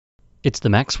It's the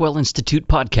Maxwell Institute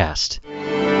podcast.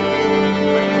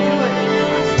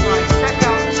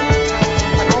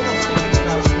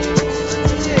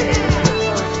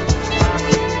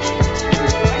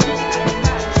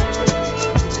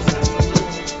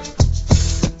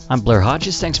 I'm Blair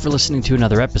Hodges. Thanks for listening to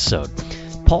another episode.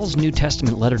 Paul's New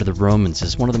Testament letter to the Romans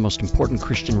is one of the most important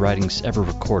Christian writings ever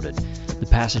recorded. The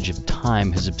passage of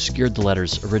time has obscured the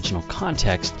letter's original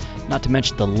context, not to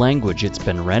mention the language it's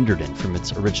been rendered in, from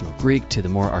its original Greek to the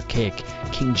more archaic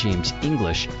King James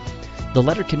English. The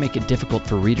letter can make it difficult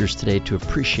for readers today to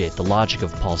appreciate the logic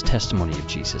of Paul's testimony of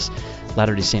Jesus.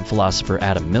 Latter-day Saint philosopher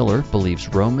Adam Miller believes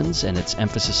Romans and its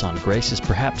emphasis on grace is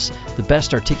perhaps the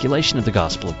best articulation of the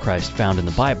gospel of Christ found in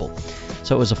the Bible.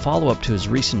 So as a follow-up to his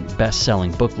recent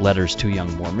best-selling book, Letters to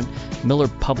Young Mormon, Miller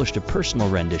published a personal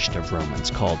rendition of Romans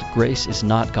called Grace is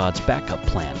Not God's Backup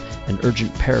Plan, an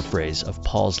urgent paraphrase of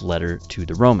Paul's letter to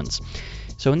the Romans.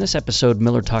 So in this episode,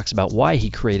 Miller talks about why he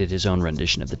created his own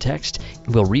rendition of the text.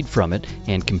 We'll read from it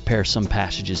and compare some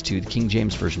passages to the King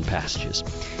James Version passages.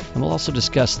 And we'll also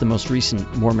discuss the most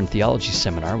recent Mormon theology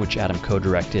seminar, which Adam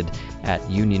co-directed at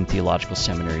Union Theological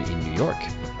Seminary in New York.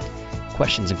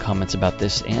 Questions and comments about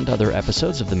this and other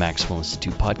episodes of the Maxwell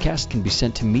Institute podcast can be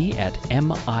sent to me at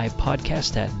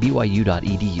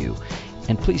MIPodcast@byu.edu.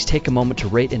 And please take a moment to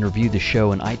rate and review the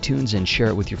show on iTunes and share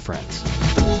it with your friends.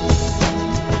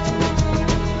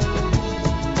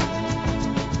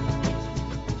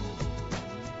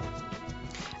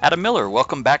 Adam Miller,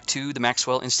 welcome back to the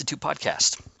Maxwell Institute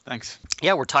podcast. Thanks.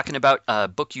 Yeah, we're talking about a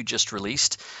book you just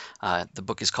released. The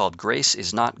book is called Grace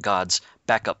is Not God's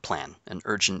Backup Plan, an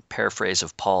urgent paraphrase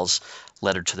of Paul's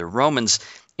letter to the Romans.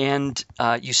 And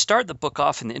you start the book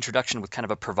off in the introduction with kind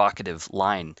of a provocative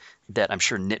line that I'm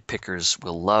sure nitpickers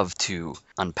will love to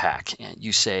unpack.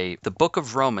 You say, the book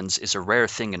of Romans is a rare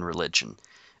thing in religion,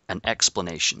 an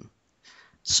explanation.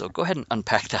 So go ahead and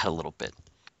unpack that a little bit.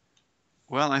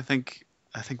 Well, I think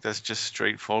that's just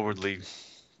straightforwardly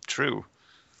true.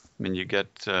 I mean, you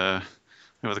get,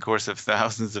 over the course of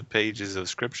thousands of pages of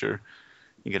scripture,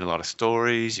 you get a lot of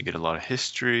stories, you get a lot of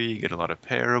history, you get a lot of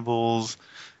parables,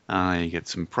 you get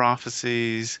some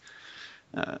prophecies,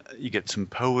 you get some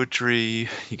poetry,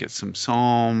 you get some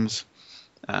psalms,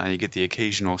 you get the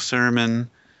occasional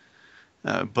sermon,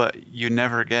 but you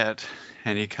never get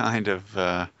any kind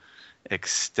of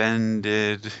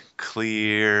extended,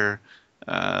 clear,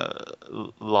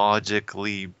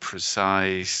 logically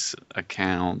precise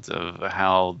account of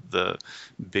how the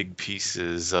big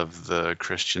pieces of the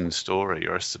Christian story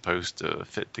are supposed to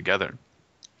fit together.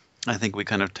 I think we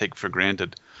kind of take for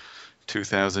granted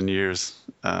 2,000 years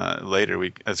later,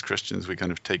 as Christians, we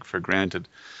kind of take for granted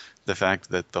the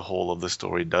fact that the whole of the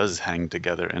story does hang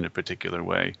together in a particular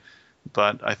way.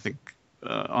 But I think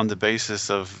on the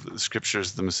basis of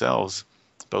scriptures themselves,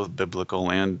 both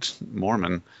biblical and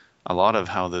Mormon, a lot of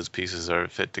how those pieces are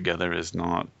fit together is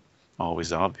not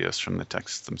always obvious from the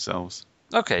texts themselves.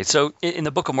 Okay, so in the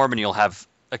Book of Mormon, you'll have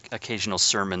occasional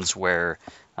sermons where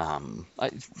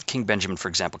King Benjamin, for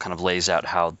example, kind of lays out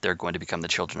how they're going to become the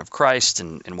children of Christ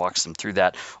and walks them through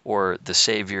that. Or the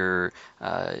Savior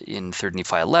in 3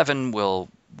 Nephi 11 will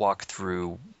walk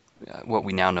through what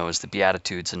we now know as the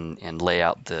Beatitudes and lay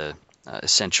out the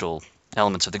essential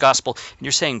elements of the gospel. And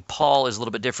you're saying Paul is a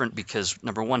little bit different because,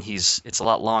 number one, it's a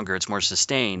lot longer, it's more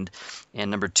sustained, and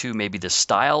number two, maybe the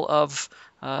style of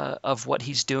what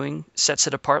he's doing sets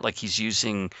it apart. Like he's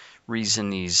using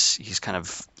reason, he's kind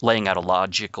of laying out a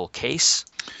logical case.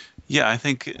 Yeah, I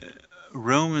think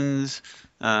Romans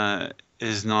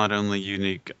is not only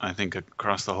unique, I think,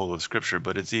 across the whole of Scripture,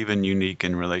 but it's even unique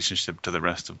in relationship to the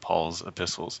rest of Paul's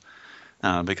epistles.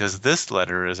 Because this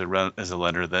letter is a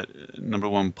letter that, number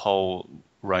one, Paul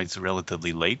writes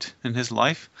relatively late in his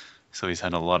life, so he's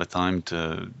had a lot of time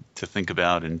to think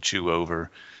about and chew over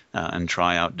and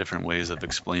try out different ways of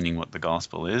explaining what the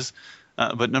gospel is.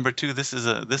 But number two, this is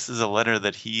a letter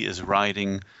that he is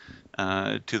writing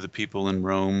to the people in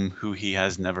Rome who he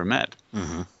has never met,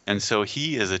 and so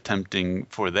he is attempting,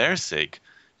 for their sake,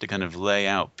 to kind of lay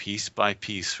out piece by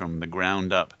piece from the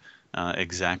ground up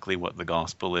exactly what the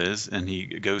gospel is, and he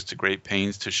goes to great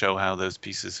pains to show how those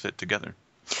pieces fit together.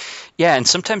 Yeah, and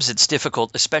sometimes it's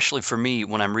difficult, especially for me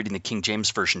when I'm reading the King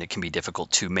James Version, it can be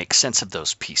difficult to make sense of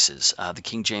those pieces. The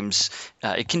King James,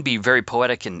 it can be very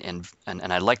poetic, and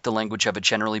I like the language of it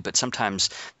generally, but sometimes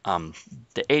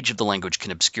the age of the language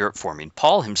can obscure it for me. And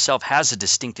Paul himself has a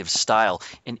distinctive style,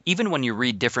 and even when you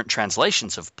read different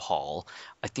translations of Paul,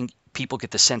 I think people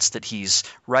get the sense that he's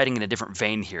writing in a different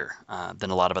vein here than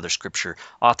a lot of other Scripture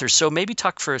authors. So maybe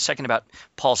talk for a second about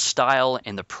Paul's style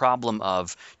and the problem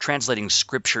of translating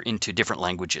Scripture into different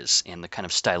languages and the kind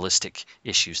of stylistic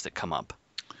issues that come up.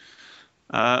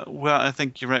 Well, I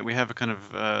think you're right. We have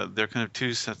there are kind of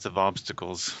two sets of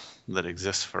obstacles that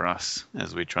exist for us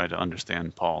as we try to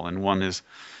understand Paul. And one is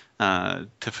to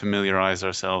familiarize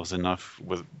ourselves enough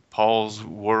with Paul's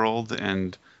world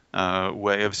and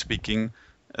way of speaking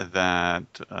that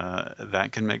that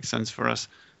can make sense for us.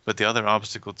 But the other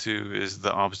obstacle too is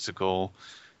the obstacle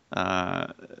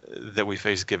that we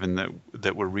face, given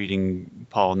that we're reading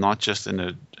Paul not just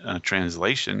in a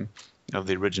translation of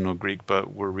the original Greek,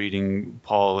 but we're reading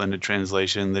Paul in a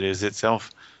translation that is itself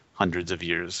hundreds of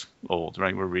years old,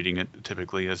 right? We're reading it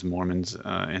typically as Mormons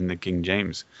in the King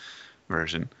James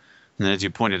version. And as you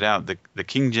pointed out, the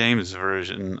King James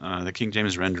version, the King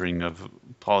James rendering of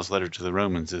Paul's letter to the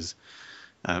Romans is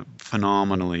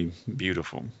phenomenally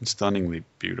beautiful, stunningly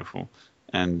beautiful,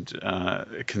 and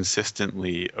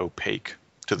consistently opaque,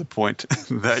 to the point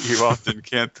that you often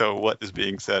can't tell what is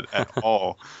being said at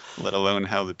all, let alone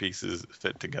how the pieces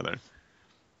fit together.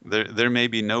 There may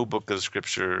be no book of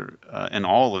Scripture in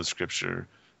all of Scripture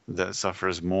that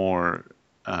suffers more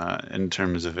in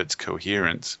terms of its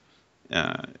coherence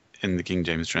in the King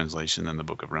James translation than the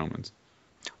book of Romans.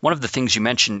 One of the things you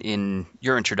mentioned in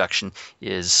your introduction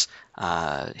is,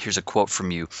 here's a quote from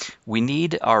you: "We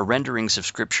need our renderings of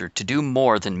Scripture to do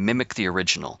more than mimic the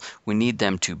original. We need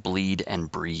them to bleed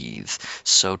and breathe."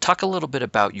 So talk a little bit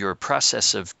about your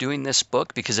process of doing this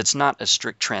book, because it's not a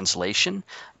strict translation,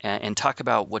 and talk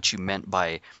about what you meant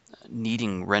by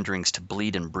needing renderings to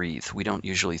bleed and breathe. We don't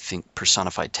usually think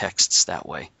personified texts that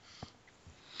way.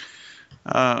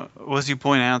 Well, as you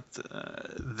point out,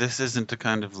 this isn't a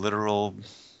kind of literal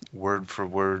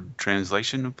word-for-word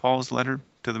translation of Paul's letter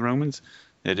to the Romans.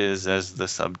 It is, as the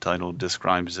subtitle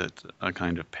describes it, a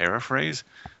kind of paraphrase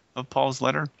of Paul's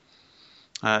letter.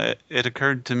 It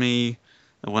occurred to me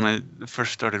when I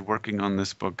first started working on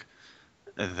this book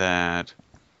that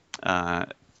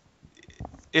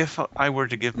if I were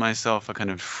to give myself a kind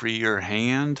of freer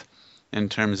hand in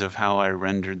terms of how I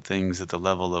rendered things at the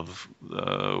level of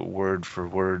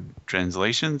word-for-word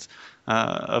translations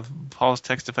of Paul's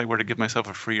text, if I were to give myself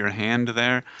a freer hand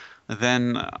there,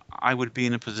 then I would be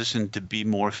in a position to be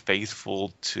more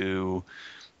faithful to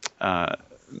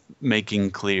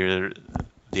making clear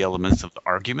the elements of the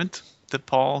argument that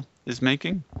Paul is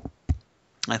making.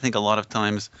 I think a lot of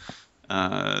times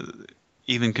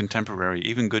even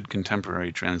good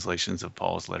contemporary translations of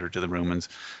Paul's letter to the Romans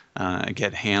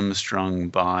get hamstrung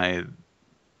by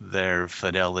their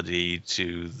fidelity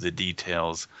to the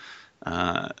details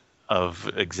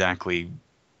of exactly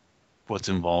what's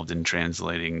involved in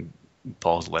translating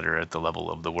Paul's letter at the level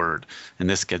of the word. And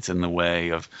this gets in the way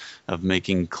of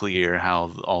making clear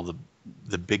how all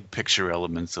the big picture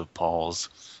elements of Paul's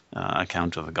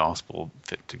account of the gospel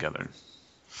fit together.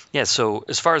 Yeah, so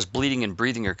as far as bleeding and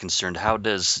breathing are concerned, how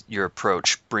does your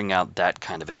approach bring out that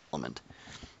kind of element?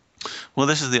 Well,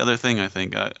 this is the other thing, I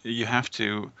think. You have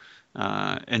to,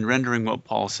 in rendering what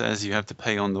Paul says, you have to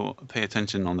pay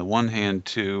attention on the one hand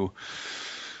to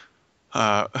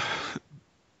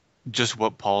just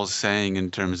what Paul's saying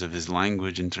in terms of his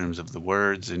language, in terms of the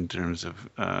words, in terms of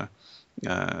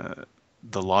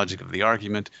the logic of the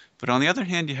argument. But on the other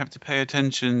hand, you have to pay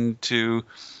attention to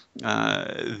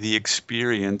the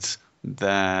experience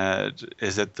that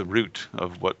is at the root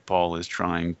of what Paul is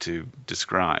trying to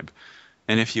describe.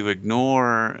 And if you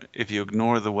ignore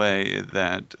the way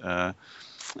that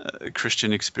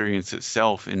Christian experience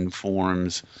itself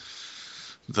informs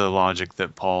the logic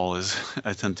that Paul is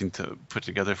attempting to put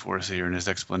together for us here in his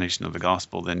explanation of the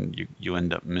gospel, then you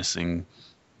end up missing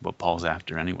what Paul's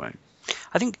after anyway.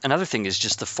 I think another thing is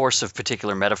just the force of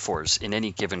particular metaphors in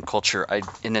any given culture.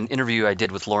 In an interview I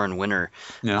did with Lauren Winner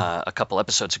a couple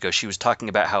episodes ago, she was talking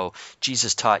about how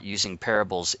Jesus taught using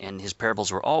parables, and his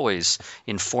parables were always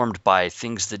informed by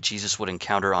things that Jesus would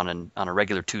encounter on a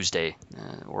regular Tuesday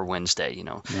or Wednesday,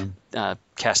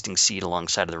 casting seed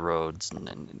alongside of the roads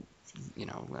and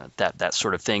that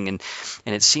sort of thing. And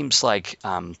it seems like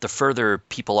the further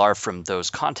people are from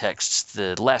those contexts,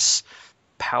 the less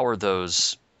power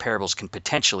those parables can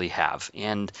potentially have.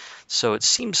 And so it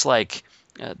seems like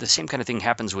the same kind of thing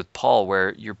happens with Paul,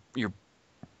 where you're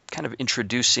kind of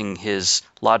introducing his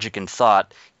logic and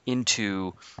thought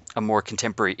into a more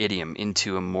contemporary idiom,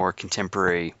 into a more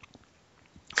contemporary,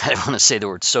 I don't want to say the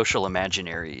word social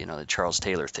imaginary, the Charles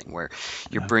Taylor thing, where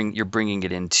you're bringing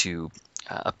it into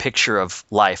a picture of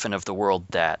life and of the world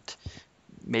that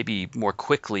maybe more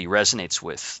quickly resonates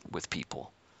with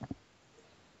people.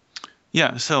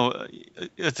 Yeah, so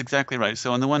it's exactly right.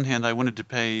 So on the one hand, I wanted to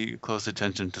pay close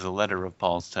attention to the letter of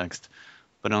Paul's text,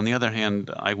 but on the other hand,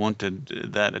 I wanted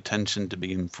that attention to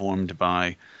be informed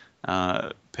by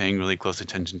paying really close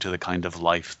attention to the kind of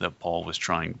life that Paul was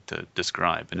trying to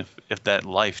describe. And if that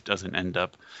life doesn't end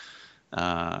up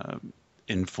uh,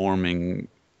 informing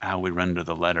how we render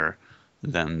the letter,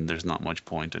 then there's not much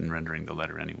point in rendering the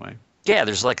letter anyway. Yeah,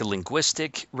 there's like a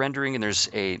linguistic rendering and there's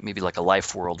a maybe like a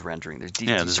life world rendering. There's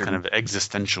Yeah, these there's are kind of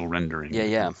existential rendering,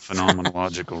 yeah.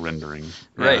 phenomenological rendering.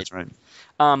 Yeah, Right. that's right.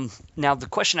 Now the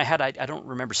question I had, I don't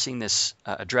remember seeing this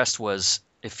addressed, was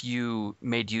if you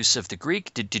made use of the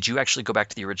Greek. Did you actually go back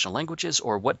to the original languages,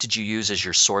 or what did you use as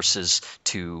your sources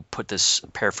to put this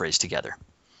paraphrase together?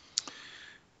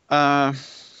 Uh,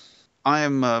 I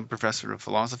am a professor of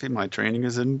philosophy. My training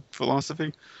is in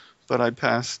philosophy, but I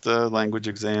passed language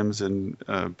exams in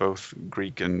both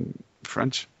Greek and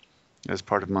French as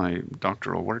part of my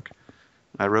doctoral work.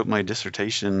 I wrote my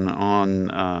dissertation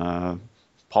on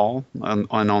Paul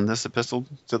on this epistle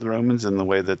to the Romans and the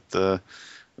way that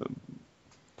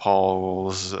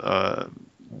Paul's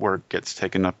work gets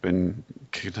taken up in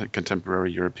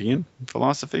contemporary European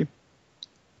philosophy.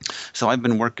 So I've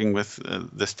been working with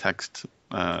this text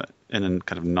in a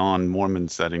kind of non-Mormon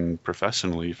setting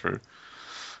professionally for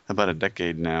about a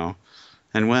decade now.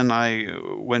 And when I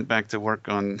went back to work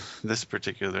on this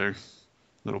particular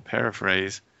little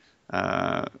paraphrase,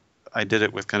 uh, I did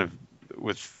it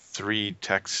with three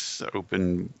texts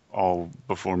open all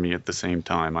before me at the same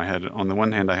time. I had, on the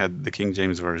one hand, I had the King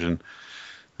James version.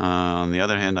 On the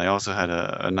other hand, I also had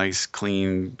a nice,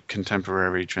 clean,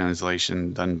 contemporary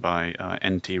translation done by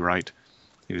N.T. Wright,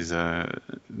 who's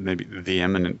maybe the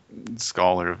eminent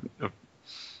scholar of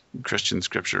Christian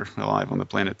scripture alive on the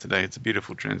planet today. It's a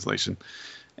beautiful translation.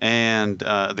 And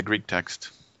the Greek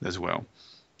text as well.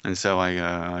 And so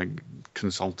I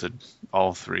consulted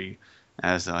all three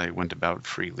as I went about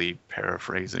freely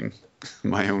paraphrasing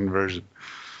my own version.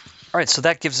 All right, so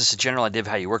that gives us a general idea of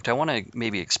how you worked. I want to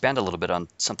maybe expand a little bit on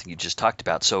something you just talked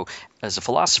about. So, as a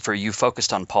philosopher, you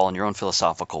focused on Paul in your own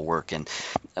philosophical work. And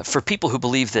for people who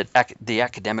believe that the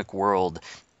academic world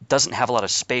doesn't have a lot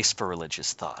of space for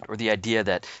religious thought, or the idea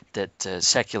that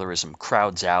secularism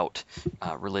crowds out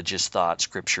religious thought,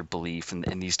 scripture, belief,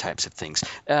 and these types of things,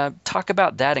 talk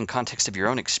about that in context of your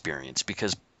own experience,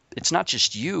 because it's not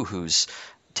just you who's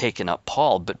taken up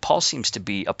Paul, but Paul seems to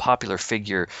be a popular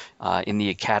figure in the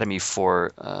academy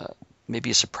for maybe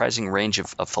a surprising range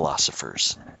of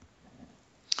philosophers.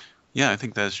 Yeah, I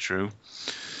think that's true.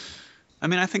 I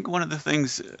mean, I think one of the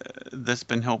things that's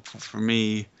been helpful for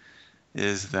me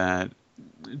is that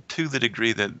to the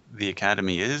degree that the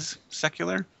academy is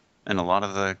secular, and a lot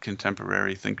of the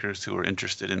contemporary thinkers who are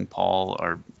interested in Paul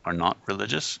are not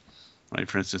religious. Right?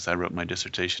 For instance, I wrote my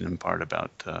dissertation in part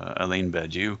about Alain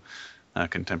Badiou, a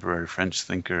contemporary French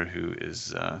thinker who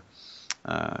is,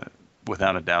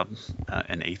 without a doubt,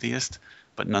 an atheist,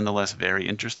 but nonetheless very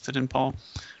interested in Paul.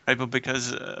 Right? But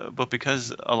because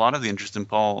a lot of the interest in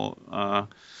Paul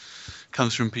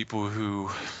comes from people who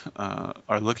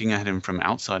are looking at him from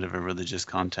outside of a religious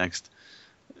context,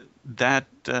 that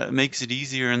makes it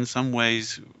easier in some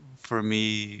ways for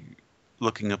me,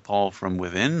 looking at Paul from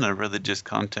within a religious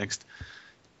context,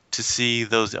 to see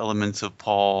those elements of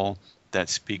Paul that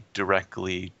speak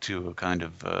directly to a kind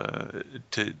of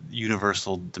to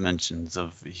universal dimensions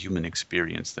of human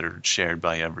experience that are shared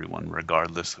by everyone,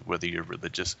 regardless of whether you're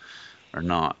religious or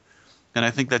not. And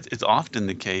I think that it's often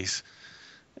the case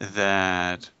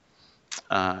that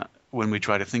when we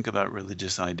try to think about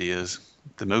religious ideas,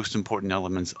 the most important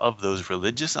elements of those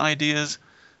religious ideas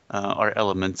are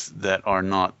elements that are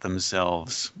not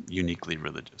themselves uniquely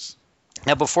religious.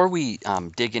 Now, before we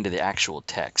dig into the actual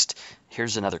text,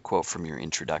 here's another quote from your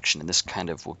introduction, and this kind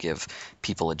of will give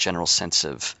people a general sense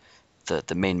of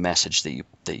the main message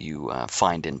that you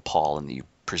find in Paul and that you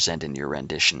present in your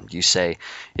rendition. You say,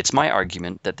 "It's my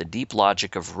argument that the deep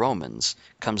logic of Romans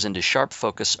comes into sharp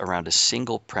focus around a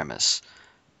single premise: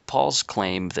 Paul's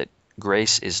claim that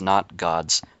grace is not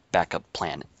God's backup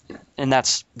plan." And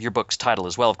that's your book's title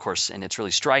as well, of course, and it's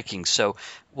really striking. So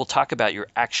we'll talk about your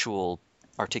actual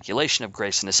articulation of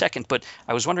grace in a second, but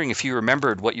I was wondering if you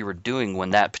remembered what you were doing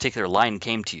when that particular line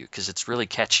came to you, because it's really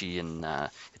catchy and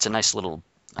it's a nice little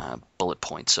bullet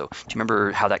point. So do you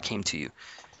remember how that came to you?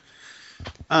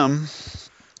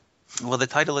 Well, the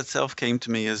title itself came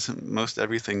to me, as most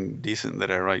everything decent that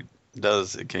I write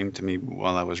does. It came to me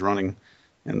while I was running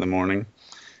in the morning.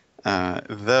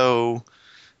 Though,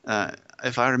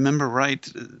 if I remember right,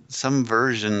 some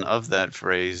version of that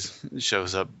phrase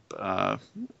shows up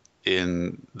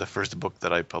in the first book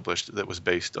that I published that was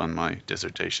based on my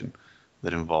dissertation.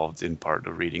 that involved in part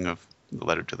a reading of the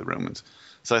letter to the Romans.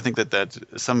 So I think that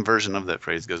some version of that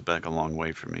phrase goes back a long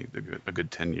way for me, a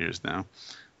good 10 years now,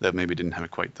 that maybe didn't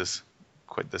have quite this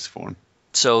form.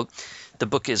 So the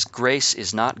book is Grace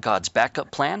is Not God's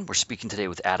Backup Plan. We're speaking today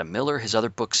with Adam Miller. His other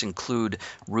books include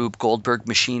Rube Goldberg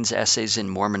Machine's Essays in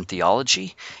Mormon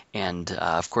Theology, and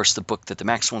of course the book that the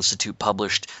Maxwell Institute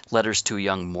published, Letters to a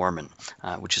Young Mormon,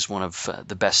 which is one of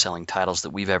the best-selling titles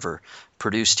that we've ever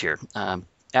produced here.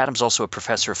 Adam's also a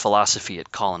professor of philosophy at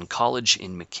Collin College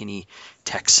in McKinney,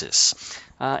 Texas.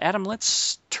 Adam,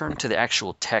 let's turn to the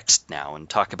actual text now and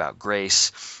talk about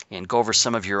grace and go over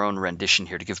some of your own rendition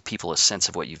here to give people a sense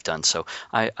of what you've done. So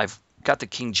I've got the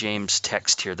King James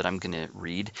text here that I'm going to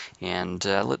read, and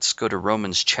let's go to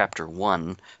Romans chapter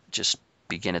 1, just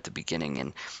begin at the beginning,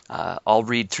 and I'll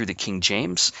read through the King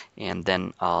James, and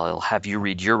then I'll have you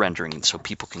read your rendering so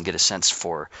people can get a sense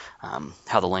for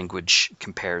how the language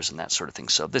compares and that sort of thing.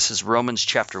 So this is Romans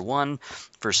chapter 1,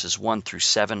 verses 1 through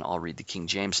 7. I'll read the King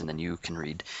James, and then you can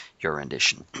read your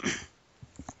rendition.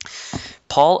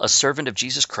 Paul, a servant of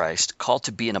Jesus Christ, called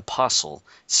to be an apostle,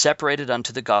 separated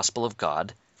unto the gospel of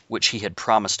God, which he had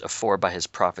promised afore by his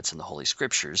prophets in the Holy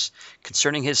Scriptures,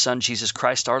 concerning his Son Jesus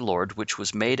Christ our Lord, which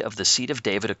was made of the seed of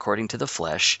David according to the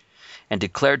flesh, and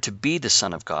declared to be the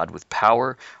Son of God with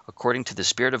power, according to the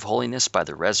Spirit of holiness by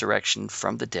the resurrection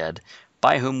from the dead,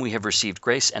 by whom we have received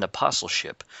grace and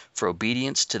apostleship for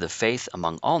obedience to the faith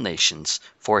among all nations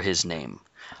for his name,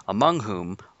 among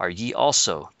whom are ye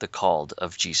also the called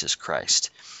of Jesus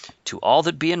Christ. To all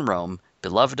that be in Rome,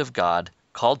 beloved of God,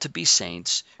 called to be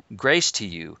saints, grace to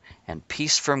you and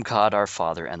peace from God our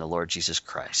Father and the Lord Jesus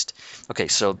Christ. Okay,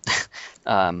 so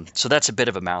that's a bit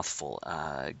of a mouthful.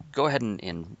 Go ahead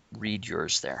and read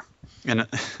yours there. And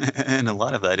a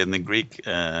lot of that in the Greek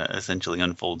essentially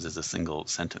unfolds as a single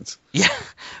sentence. Yeah,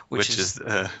 which is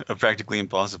practically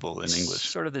impossible in English.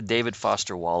 Sort of the David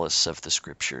Foster Wallace of the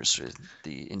Scriptures,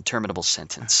 the interminable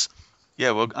sentence.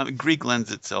 Yeah, well, Greek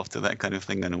lends itself to that kind of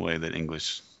thing in a way that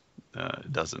English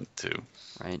doesn't too.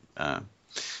 Right.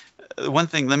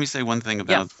 Let me say one thing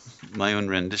about my own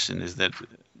rendition is that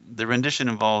the rendition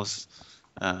involves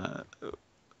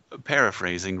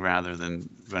paraphrasing rather than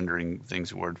rendering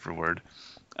things word for word.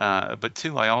 But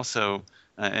two, I also,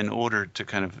 in order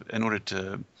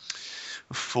to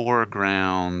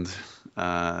foreground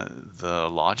the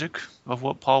logic of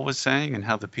what Paul was saying and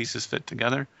how the pieces fit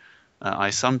together,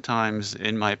 I sometimes,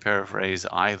 in my paraphrase,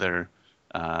 either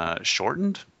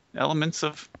shortened elements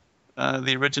of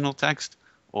the original text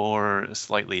or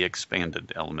slightly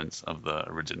expanded elements of the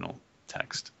original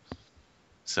text.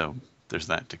 So there's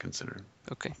that to consider.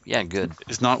 Okay. Yeah, good.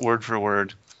 It's not word for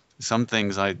word. Some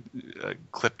things I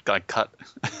cut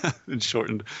and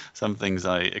shortened. Some things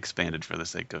I expanded for the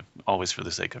sake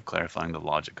of clarifying the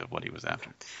logic of what he was after.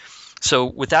 So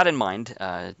with that in mind,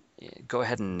 go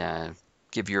ahead and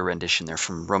give your rendition there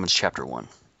from Romans chapter 1.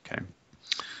 Okay.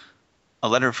 A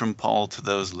letter from Paul to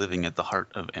those living at the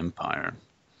heart of empire.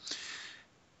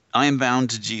 I am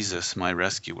bound to Jesus, my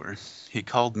rescuer. He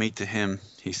called me to him.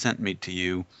 He sent me to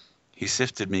you. He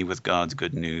sifted me with God's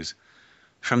good news.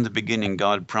 From the beginning,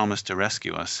 God promised to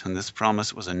rescue us, and this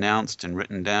promise was announced and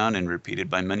written down and repeated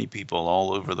by many people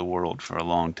all over the world for a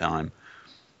long time.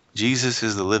 Jesus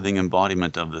is the living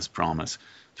embodiment of this promise,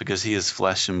 because he is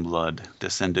flesh and blood,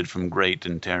 descended from great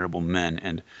and terrible men,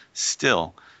 and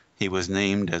still he was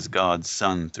named as God's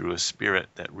Son through a Spirit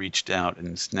that reached out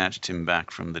and snatched him back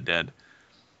from the dead.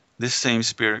 This same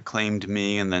Spirit claimed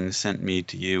me and then sent me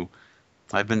to you.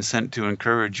 I've been sent to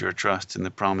encourage your trust in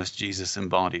the promise Jesus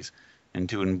embodies, and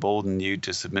to embolden you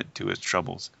to submit to his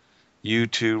troubles. You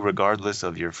too, regardless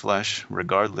of your flesh,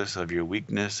 regardless of your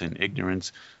weakness and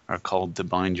ignorance, are called to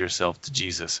bind yourself to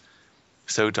Jesus.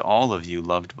 So to all of you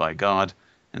loved by God,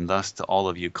 and thus to all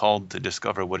of you called to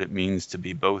discover what it means to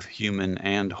be both human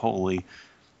and holy,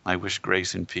 I wish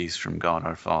grace and peace from God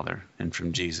our Father, and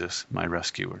from Jesus, my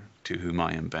rescuer, to whom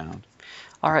I am bound.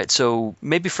 All right, so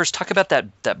maybe first talk about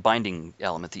that binding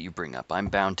element that you bring up. I'm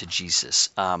bound to Jesus.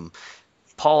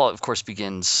 Paul, of course,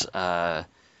 begins, Paul,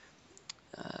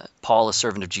 a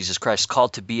servant of Jesus Christ,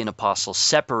 called to be an apostle,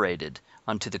 separated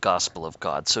unto the gospel of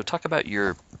God. So talk about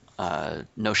your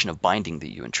notion of binding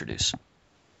that you introduce.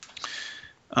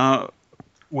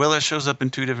 Well, it shows up in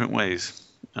two different ways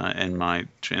in my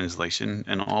translation,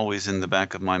 and always in the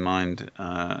back of my mind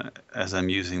as I'm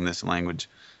using this language.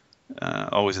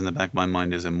 Always in the back of my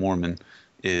mind as a Mormon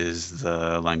is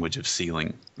the language of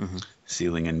sealing,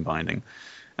 sealing and binding.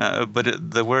 But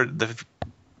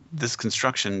this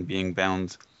construction, being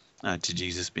bound to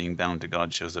Jesus, being bound to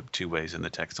God, shows up two ways in the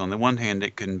text. On the one hand,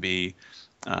 it can be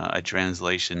a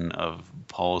translation of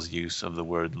Paul's use of the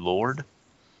word Lord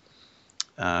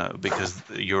because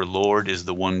your Lord is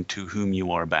the one to whom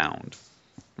you are bound,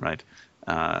 right?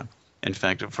 In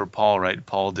fact, for Paul, right,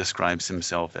 Paul describes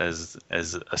himself as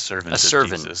a servant of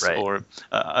Jesus, right. or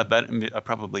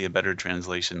probably a better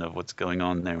translation of what's going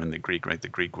on there in the Greek, right? The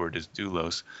Greek word is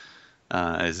doulos,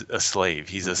 as a slave.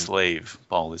 He's a slave,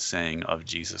 Paul is saying, of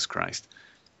Jesus Christ.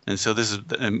 And so this is,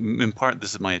 in part,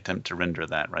 this is my attempt to render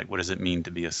that, right? What does it mean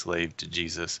to be a slave to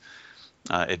Jesus?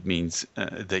 It means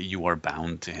that you are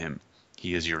bound to him.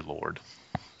 He is your Lord.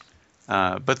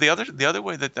 But the other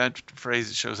way that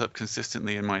phrase shows up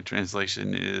consistently in my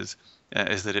translation is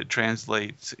that it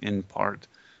translates in part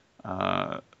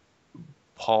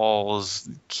Paul's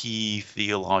key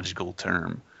theological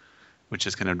term, which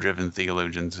has kind of driven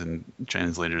theologians and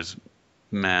translators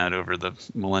mad over the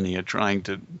millennia trying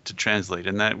to translate.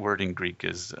 And that word in Greek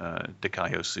is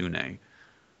dikaiosune,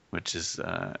 which is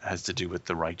has to do with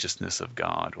the righteousness of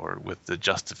God, or with the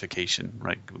justification,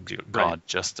 right? God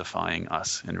justifying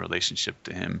us in relationship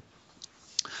to Him.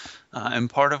 And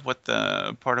part of what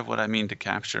I mean to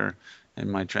capture in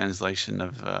my translation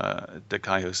of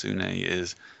dikaiosune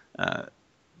is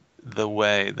the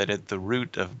way that at the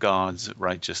root of God's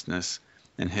righteousness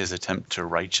and His attempt to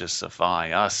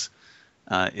righteousify us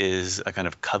is a kind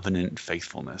of covenant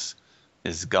faithfulness.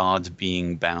 Is God's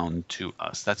being bound to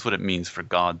us. That's what it means for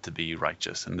God to be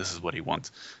righteous, and this is what He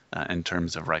wants in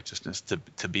terms of righteousness.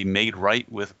 To be made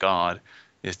right with God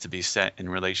is to be set in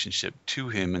relationship to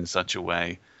Him in such a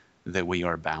way that we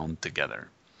are bound together.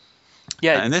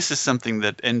 Yeah, and this is something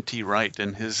that N.T. Wright,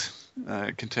 in his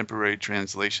contemporary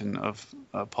translation of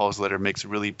Paul's letter, makes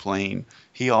really plain.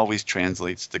 He always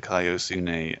translates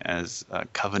dikaiosune as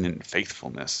covenant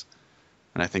faithfulness.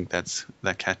 And I think that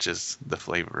catches the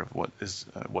flavor of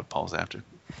what Paul's after.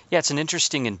 Yeah, it's an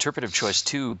interesting interpretive choice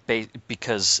too,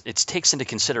 because it takes into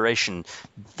consideration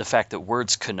the fact that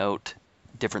words connote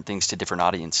different things to different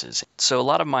audiences. So a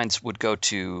lot of minds would go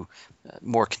to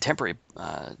more contemporary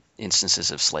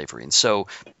instances of slavery, and so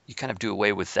you kind of do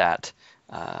away with the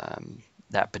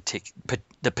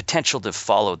potential to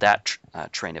follow that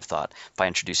train of thought by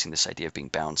introducing this idea of being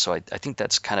bound. So I think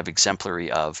that's kind of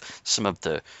exemplary of some of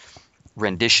the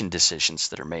rendition decisions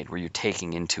that are made, where you're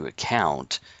taking into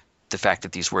account the fact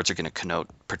that these words are going to connote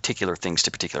particular things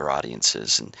to particular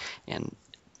audiences. And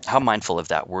how mindful of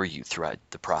that were you throughout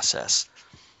the process?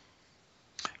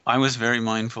 I was very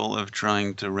mindful of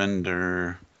trying to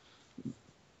render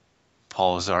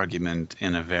Paul's argument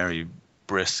in a very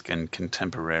brisk and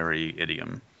contemporary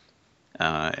idiom.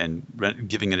 And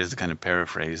giving it as a kind of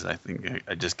paraphrase, I think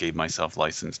I just gave myself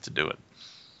license to do it.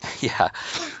 Yeah.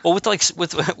 Well,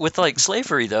 with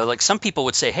slavery though, like some people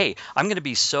would say, "Hey, I'm going to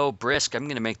be so brisk, I'm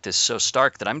going to make this so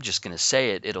stark that I'm just going to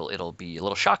say it. It'll be a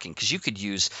little shocking," because you could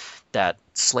use that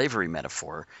slavery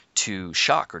metaphor to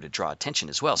shock or to draw attention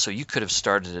as well. So you could have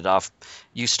started it off.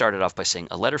 You started off by saying,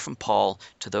 "A letter from Paul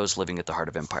to those living at the heart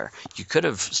of empire." You could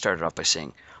have started off by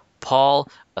saying, "Paul,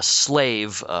 a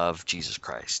slave of Jesus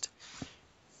Christ."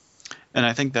 And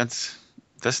I think that's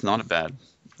not a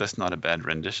bad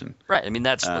rendition. Right. I mean,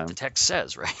 that's what the text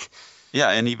says, right? Yeah,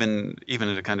 and even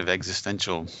at a kind of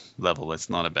existential level, it's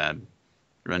not a bad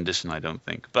rendition, I don't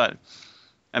think. But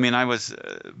I mean,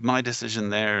 my decision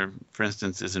there, for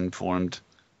instance, is informed,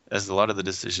 as a lot of the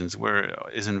decisions were,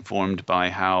 is informed by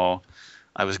how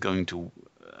it was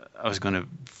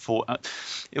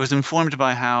informed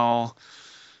by how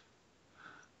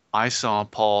I saw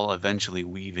Paul eventually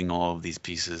weaving all of these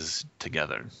pieces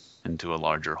together into a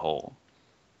larger whole.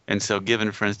 And so,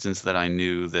 given, for instance, that I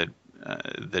knew that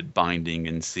binding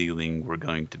and sealing were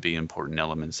going to be important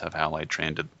elements of how I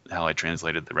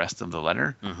translated the rest of the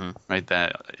letter, right?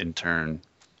 That in turn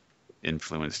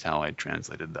influenced how I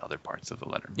translated the other parts of the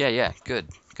letter. Yeah, good.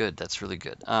 That's really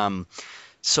good.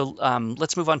 So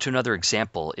let's move on to another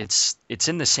example. It's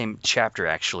in the same chapter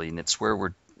actually, and it's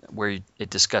where it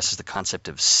discusses the concept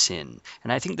of sin.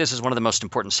 And I think this is one of the most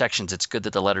important sections. It's good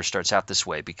that the letter starts out this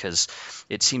way because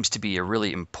it seems to be a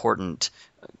really important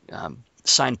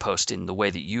signpost in the way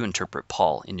that you interpret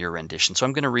Paul in your rendition. So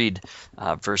I'm going to read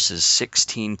verses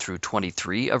 16 through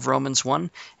 23 of Romans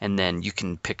 1, and then you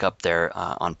can pick up there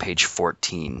on page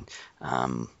 14.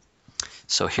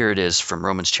 So here it is from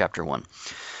Romans chapter 1.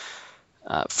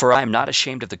 For I am not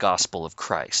ashamed of the gospel of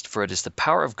Christ, for it is the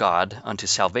power of God unto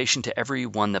salvation to every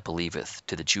one that believeth,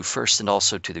 to the Jew first and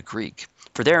also to the Greek.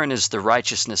 For therein is the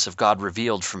righteousness of God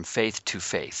revealed from faith to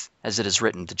faith, as it is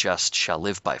written, the just shall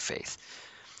live by faith.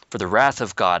 For the wrath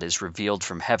of God is revealed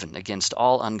from heaven against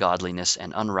all ungodliness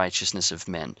and unrighteousness of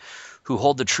men, who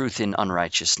hold the truth in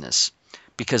unrighteousness,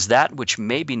 because that which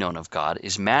may be known of God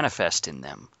is manifest in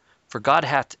them. For God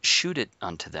hath shewed it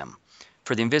unto them.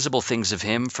 For the invisible things of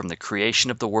him from the creation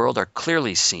of the world are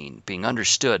clearly seen, being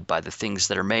understood by the things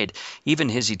that are made, even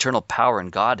his eternal power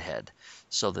and Godhead,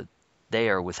 so that they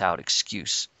are without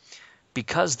excuse.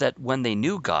 Because that when they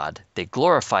knew God, they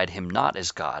glorified him not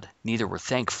as God, neither were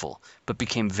thankful, but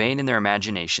became vain in their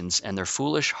imaginations, and their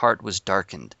foolish heart was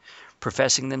darkened.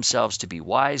 Professing themselves to be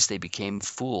wise, they became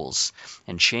fools,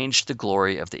 and changed the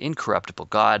glory of the incorruptible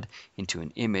God into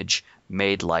an image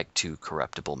made like to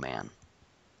corruptible man.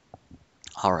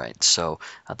 All right, so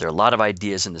there are a lot of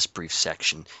ideas in this brief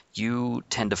section. You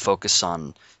tend to focus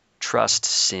on trust,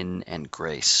 sin, and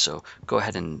grace. So go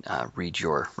ahead and read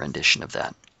your rendition of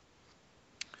that.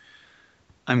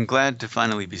 I'm glad to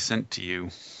finally be sent to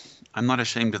you. I'm not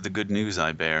ashamed of the good news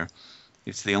I bear.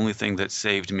 It's the only thing that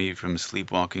saved me from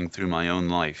sleepwalking through my own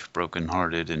life,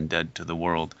 broken-hearted and dead to the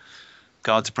world.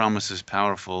 God's promise is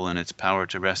powerful, and its power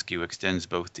to rescue extends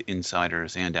both to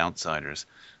insiders and outsiders.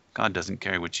 God doesn't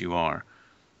care what you are.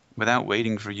 Without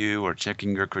waiting for you or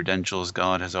checking your credentials,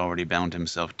 God has already bound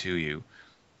himself to you.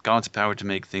 God's power to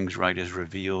make things right is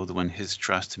revealed when his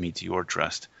trust meets your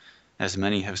trust. As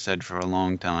many have said for a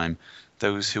long time,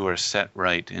 those who are set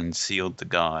right and sealed to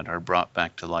God are brought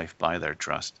back to life by their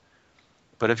trust.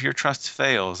 But if your trust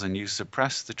fails and you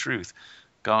suppress the truth,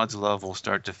 God's love will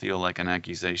start to feel like an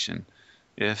accusation.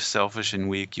 If, selfish and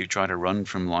weak, you try to run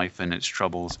from life and its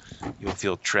troubles, you'll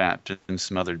feel trapped and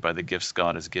smothered by the gifts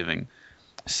God is giving.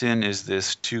 Sin is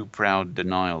this too proud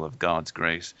denial of God's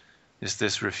grace. It's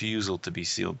this refusal to be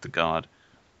sealed to God.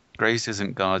 Grace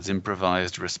isn't God's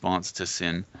improvised response to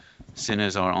sin. Sin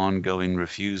is our ongoing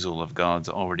refusal of God's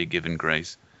already given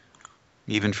grace.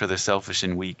 Even for the selfish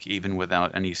and weak, even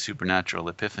without any supernatural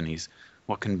epiphanies,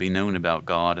 what can be known about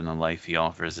God and the life he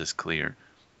offers is clear.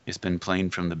 It's been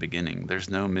plain from the beginning. There's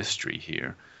no mystery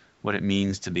here. What it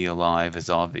means to be alive is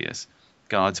obvious.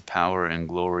 God's power and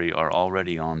glory are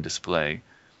already on display.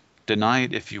 Deny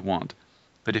it if you want,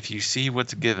 but if you see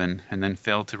what's given and then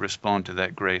fail to respond to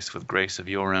that grace with grace of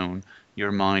your own,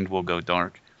 your mind will go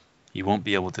dark. You won't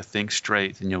be able to think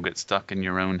straight, and you'll get stuck in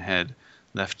your own head,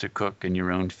 left to cook in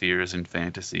your own fears and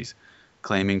fantasies.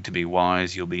 Claiming to be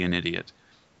wise, you'll be an idiot.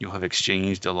 You'll have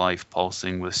exchanged a life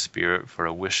pulsing with spirit for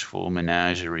a wishful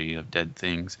menagerie of dead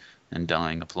things and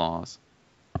dying applause.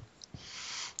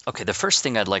 Okay, the first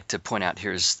thing I'd like to point out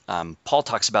here is Paul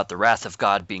talks about the wrath of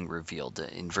God being revealed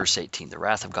in verse 18. The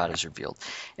wrath of God is revealed.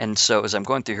 And so as I'm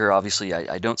going through here, obviously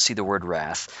I don't see the word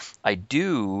wrath. I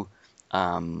do,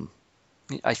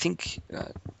 I think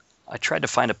I tried to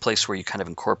find a place where you kind of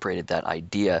incorporated that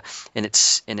idea, and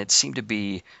it seemed to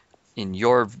be in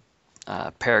your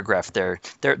paragraph there.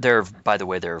 There, by the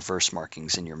way, there are verse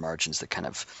markings in your margins that kind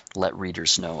of let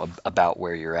readers know about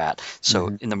where you're at.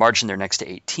 So in the margin there next to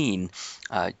 18,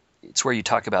 it's where you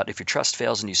talk about if your trust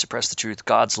fails and you suppress the truth,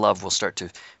 God's love will start to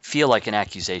feel like an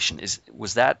accusation.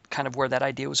 Was that kind of where that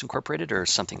idea was incorporated, or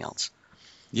something else?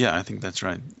 Yeah, I think that's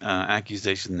right.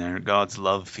 Accusation there. God's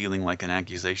love feeling like an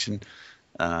accusation.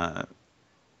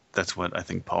 That's what I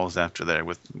think Paul's after there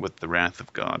with the wrath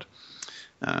of God.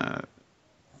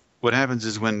 What happens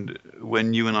is when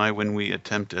you and I, when we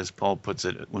attempt, as Paul puts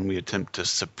it, when we attempt to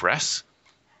suppress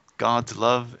God's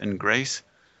love and grace,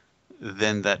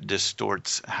 then that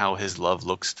distorts how his love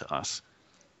looks to us.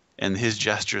 And his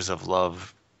gestures of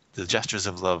love, the gestures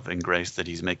of love and grace that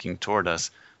he's making toward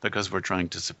us, because we're trying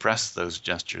to suppress those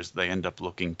gestures, they end up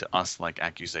looking to us like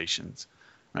accusations,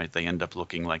 right? They end up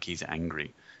looking like he's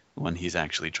angry when he's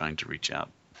actually trying to reach out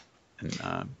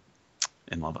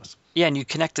and love us. Yeah, and you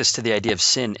connect this to the idea of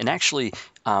sin. And actually,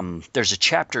 there's a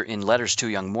chapter in Letters to a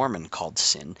Young Mormon called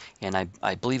Sin. And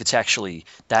I believe it's actually,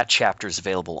 that chapter is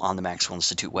available on the Maxwell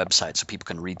Institute website, so people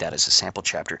can read that as a sample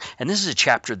chapter. And this is a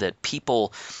chapter that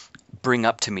people bring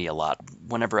up to me a lot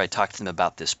whenever I talk to them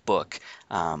about this book,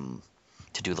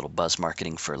 to do a little buzz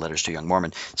marketing for Letters to a Young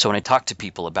Mormon. So when I talk to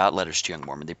people about Letters to a Young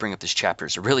Mormon, they bring up this chapter.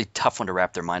 It's a really tough one to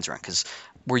wrap their minds around, because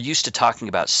we're used to talking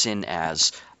about sin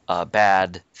as a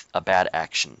bad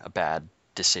action, a bad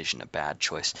decision, a bad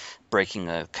choice, breaking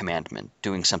a commandment,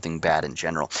 doing something bad in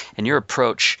general. And your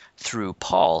approach through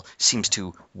Paul seems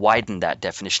to widen that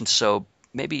definition. So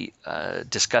maybe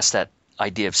discuss that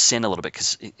idea of sin a little bit,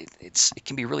 because it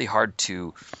can be really hard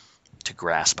to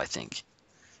grasp, I think.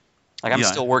 Like I'm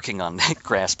still working on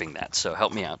grasping that, so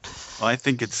help me out. Well, I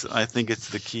think it's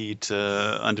the key to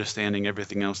understanding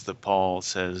everything else that Paul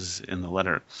says in the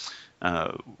letter.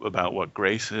 About what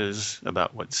grace is,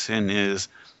 about what sin is,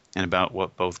 and about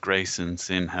what both grace and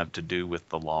sin have to do with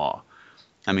the law.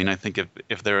 I mean, I think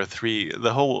if there are three,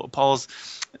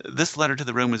 this letter to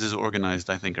the Romans is organized,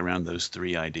 I think, around those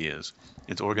three ideas.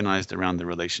 It's organized around the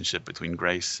relationship between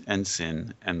grace and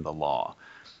sin and the law.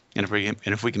 And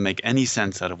if we can make any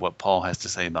sense out of what Paul has to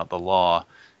say about the law,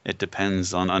 it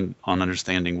depends on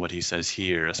understanding what he says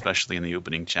here, especially in the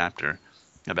opening chapter,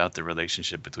 about the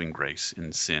relationship between grace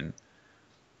and sin.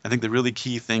 I think the really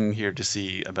key thing here to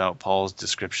see about Paul's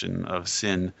description of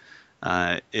sin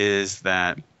is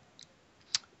that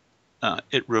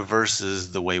it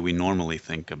reverses the way we normally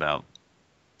think about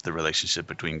the relationship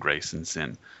between grace and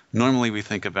sin. Normally we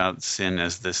think about sin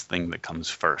as this thing that comes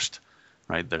first,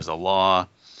 right? There's a law,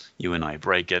 you and I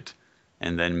break it,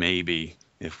 and then maybe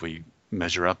if we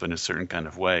measure up in a certain kind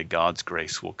of way, God's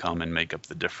grace will come and make up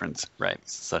the difference, Right.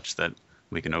 such that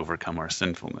we can overcome our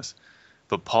sinfulness.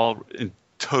 But Paul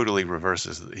totally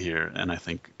reverses here, and I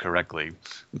think correctly,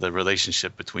 the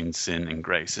relationship between sin and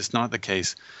grace. It's not the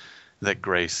case that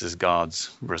grace is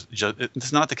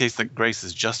it's not the case that grace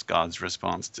is just God's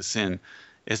response to sin.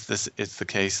 It's the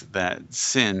case that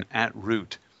sin at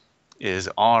root is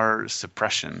our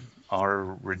suppression, our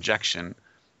rejection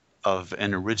of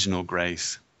an original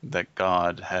grace that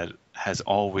God has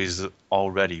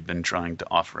already been trying to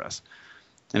offer us.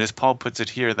 And as Paul puts it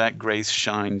here, that grace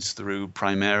shines through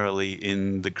primarily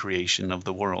in the creation of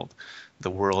the world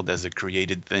as a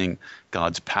created thing.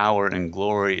 God's power and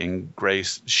glory and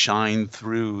grace shine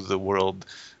through the world,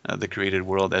 the created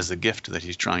world, as a gift that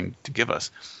he's trying to give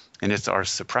us. And it's our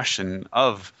suppression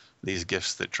of these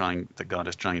gifts that God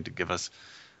is trying to give us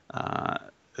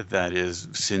that is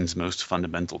sin's most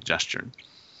fundamental gesture.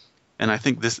 And I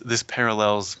think this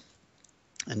parallels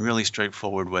in really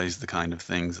straightforward ways the kind of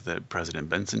things that President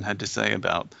Benson had to say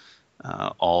about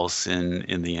all sin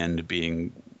in the end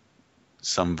being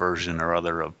some version or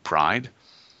other of pride,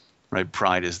 right?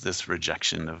 Pride is this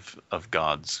rejection of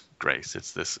God's grace.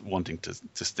 It's this wanting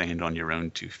to stand on your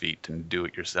own 2 feet and do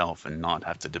it yourself and not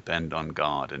have to depend on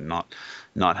God and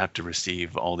not have to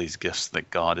receive all these gifts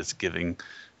that God is giving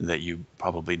that you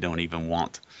probably don't even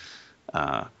want.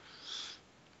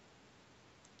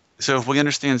 So if we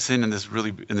understand sin in this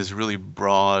really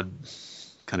broad,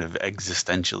 kind of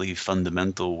existentially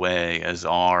fundamental way as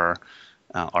our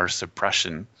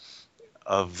suppression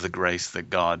of the grace that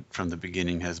God from the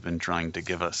beginning has been trying to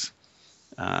give us,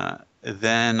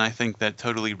 then I think that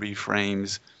totally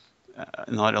reframes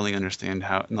not only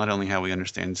how we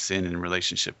understand sin in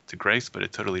relationship to grace, but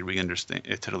it totally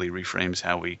reframes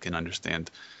how we can understand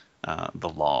the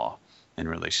law in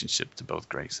relationship to both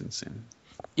grace and sin.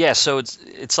 Yeah, so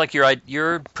it's like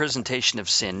your presentation of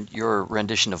sin, your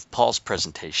rendition of Paul's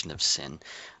presentation of sin,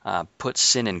 puts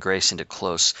sin and grace into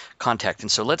close contact.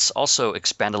 And so let's also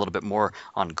expand a little bit more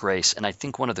on grace. And I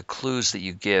think one of the clues that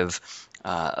you give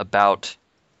about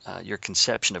your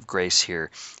conception of grace here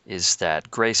is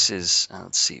that grace is,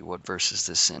 let's see, what verse is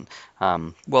this in?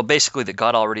 Well, basically that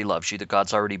God already loves you, that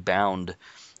God's already bound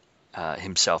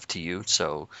himself to you.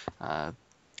 So,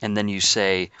 and then you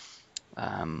say,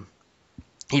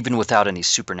 even without any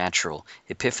supernatural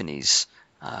epiphanies,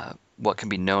 what can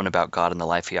be known about God and the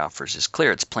life he offers is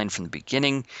clear. It's plain from the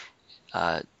beginning.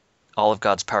 All of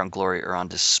God's power and glory are on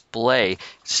display.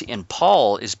 See, and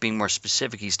Paul is being more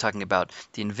specific. He's talking about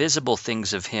the invisible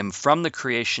things of him from the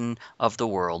creation of the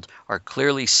world are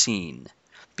clearly seen,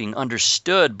 being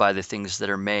understood by the things that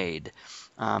are made.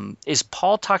 Is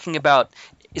Paul talking about,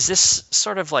 is this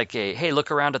sort of like a, hey, look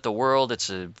around at the world, it's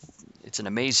an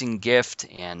amazing gift,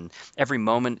 and every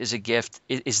moment is a gift.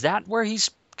 Is that where he's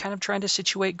kind of trying to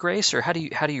situate grace, or how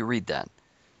do you read that?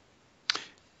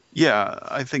 Yeah,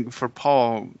 I think for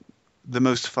Paul, the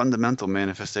most fundamental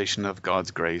manifestation of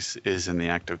God's grace is in the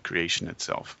act of creation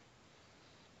itself.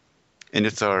 And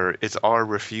it's our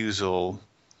refusal,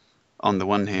 on the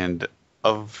one hand,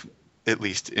 of, at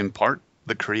least in part,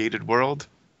 the created world,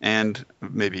 and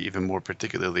maybe even more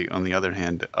particularly, on the other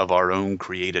hand, of our own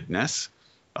createdness,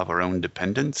 of our own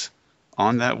dependence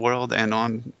on that world and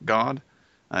on God.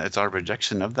 It's our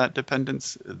rejection of that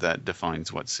dependence that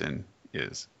defines what sin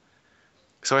is.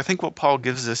 So I think what Paul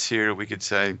gives us here, we could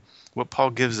say, what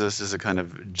Paul gives us is a kind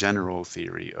of general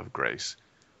theory of grace.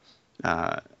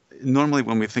 Normally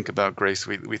when we think about grace,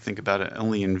 we think about it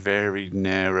only in very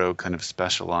narrow, kind of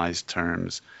specialized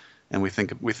terms. And we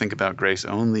think about grace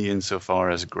only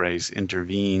insofar as grace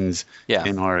intervenes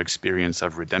in our experience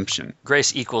of redemption.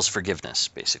 Grace equals forgiveness,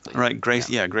 basically. Right.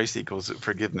 Grace equals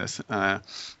forgiveness, and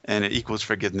it equals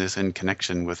forgiveness in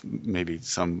connection with maybe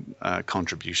some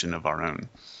contribution of our own,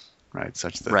 right?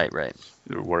 Such that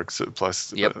works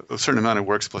plus a certain amount of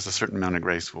works plus a certain amount of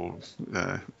grace will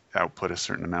output a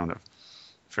certain amount of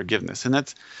forgiveness,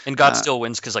 and God still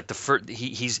wins because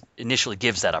he's initially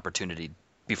gives that opportunity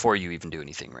before you even do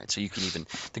anything, right? So you can even,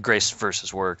 the grace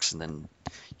versus works, and then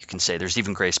you can say there's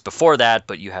even grace before that,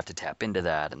 but you have to tap into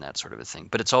that and that sort of a thing.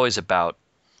 But it's always about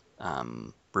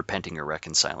repenting or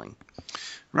reconciling.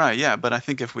 Right, yeah, but I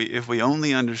think if we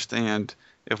only understand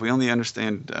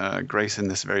grace in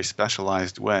this very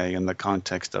specialized way in the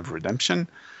context of redemption,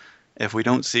 if we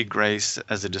don't see grace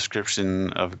as a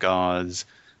description of God's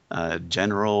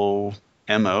general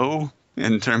MO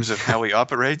in terms of how he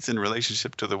operates in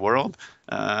relationship to the world,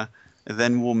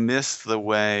 then we'll miss the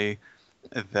way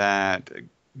that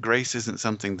grace isn't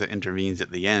something that intervenes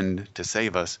at the end to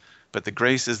save us, but the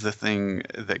grace is the thing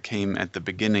that came at the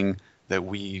beginning that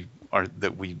we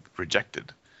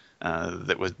rejected.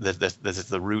 That is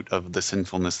the root of the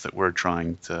sinfulness that we're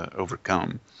trying to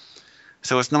overcome.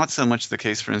 So it's not so much the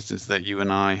case, for instance, that you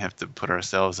and I have to put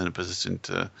ourselves in a position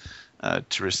to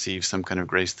receive some kind of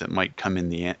grace that might come at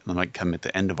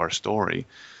the end of our story,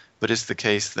 but it's the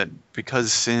case that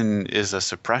because sin is a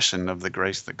suppression of the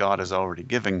grace that God is already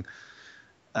giving,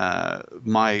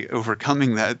 my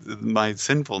overcoming my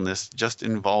sinfulness just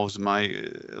involves my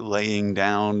laying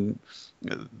down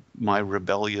my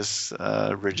rebellious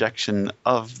rejection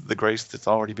of the grace that's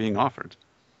already being offered.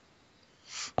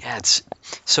 Yeah,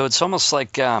 it's almost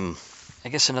like, I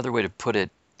guess another way to put it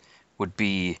would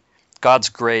be God's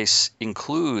grace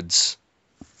includes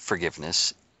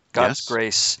forgiveness. God's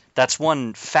grace, that's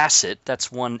one facet, that's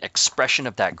one expression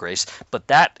of that grace, but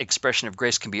that expression of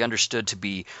grace can be understood to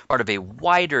be part of a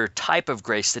wider type of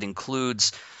grace that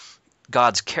includes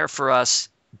God's care for us,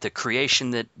 the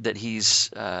creation that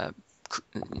he's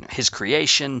his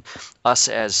creation, us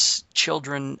as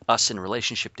children, us in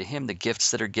relationship to him, the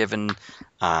gifts that are given,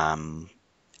 and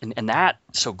that,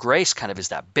 so grace kind of is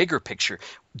that bigger picture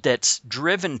that's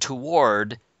driven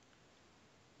toward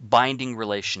binding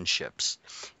relationships.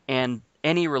 And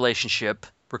any relationship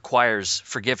requires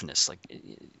forgiveness.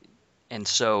 And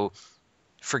so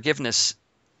forgiveness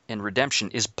and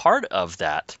redemption is part of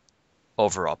that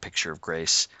overall picture of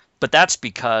grace. But that's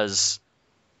because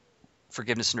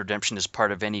forgiveness and redemption is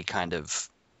part of any kind of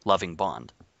loving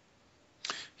bond.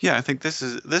 Yeah, I think this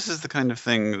is the kind of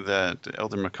thing that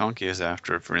Elder McConkie is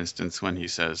after, for instance, when he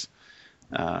says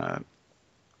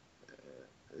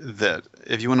that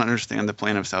if you want to understand the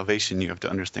plan of salvation, you have to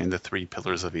understand the three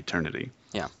pillars of eternity.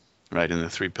 Yeah. Right, and the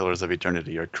three pillars of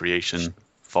eternity are creation,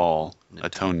 fall,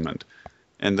 atonement.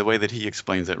 And the way that he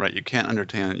explains it, right, you can't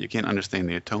understand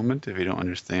the atonement if you don't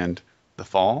understand the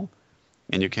fall,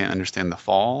 and you can't understand the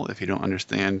fall if you don't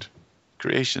understand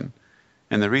creation.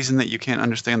 And the reason that you can't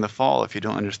understand the fall if you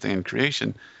don't understand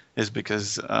creation is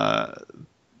because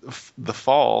the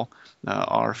fall,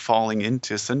 our falling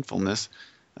into sinfulness,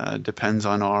 depends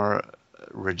on our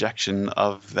rejection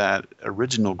of that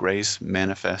original grace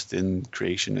manifest in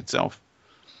creation itself.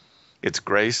 It's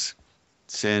grace,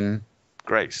 sin,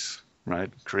 grace,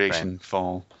 right? Creation, right.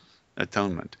 Fall,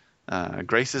 atonement.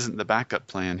 Grace isn't the backup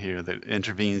plan here that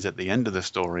intervenes at the end of the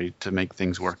story to make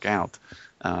things work out.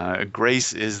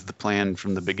 Grace is the plan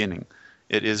from the beginning.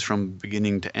 It is from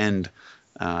beginning to end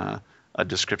a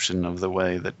description of the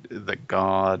way that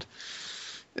God,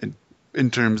 in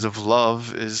terms of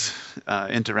love, is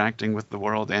interacting with the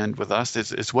world and with us.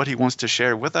 It's what he wants to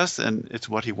share with us, and it's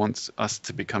what he wants us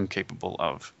to become capable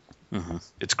of. Mm-hmm.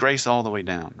 It's grace all the way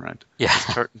down, right? Yeah.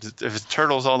 If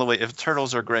turtles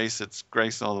are grace, it's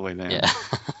grace all the way down. Yeah.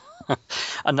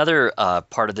 Another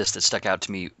part of this that stuck out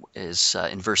to me is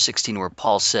in verse 16, where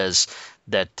Paul says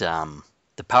that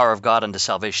the power of God unto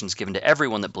salvation is given to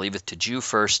everyone that believeth, to Jew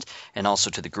first, and also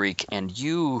to the Greek. And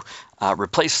you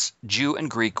replace Jew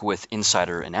and Greek with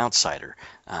insider and outsider.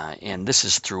 And this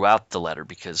is throughout the letter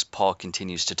because Paul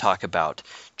continues to talk about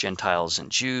Gentiles and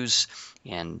Jews.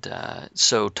 And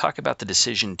so talk about the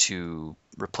decision to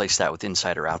replace that with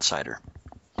insider, outsider.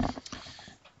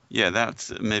 Yeah,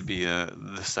 that's maybe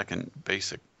the second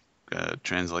basic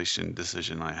translation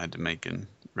decision I had to make in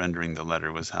rendering the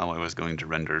letter, was how I was going to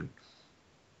render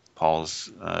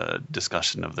Paul's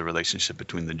discussion of the relationship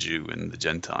between the Jew and the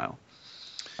Gentile.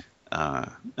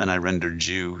 And I rendered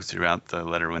Jew throughout the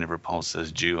letter. Whenever Paul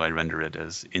says Jew, I render it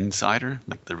as insider,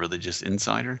 like the religious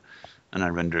insider, and I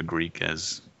render Greek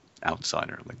as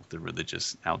outsider, like the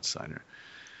religious outsider.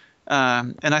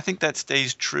 And I think that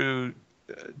stays true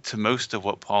to most of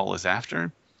what Paul is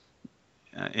after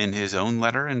in his own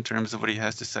letter, in terms of what he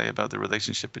has to say about the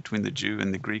relationship between the Jew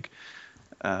and the Greek,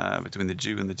 between the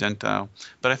Jew and the Gentile.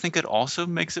 But I think it also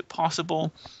makes it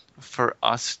possible for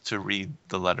us to read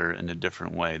the letter in a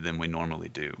different way than we normally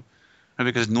do.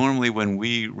 Because normally when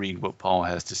we read what Paul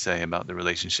has to say about the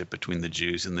relationship between the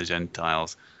Jews and the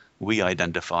Gentiles, we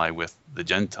identify with the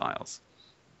Gentiles,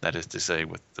 that is to say,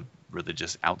 with the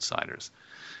religious outsiders.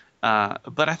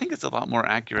 But I think it's a lot more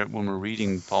accurate when we're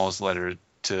reading Paul's letter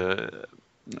to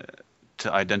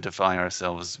identify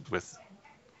ourselves with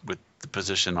the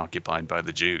position occupied by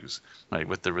the Jews, right,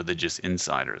 with the religious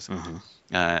insiders. Mm-hmm.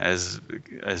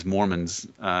 As Mormons,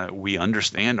 we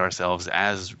understand ourselves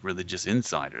as religious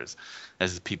insiders,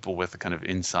 as people with a kind of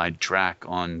inside track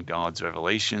on God's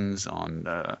revelations,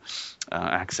 on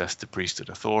access to priesthood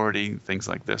authority, things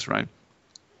like this, right?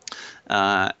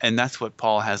 And that's what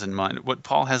Paul has in mind. What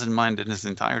Paul has in mind in his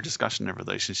entire discussion of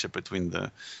relationship between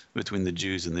the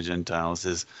Jews and the Gentiles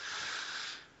is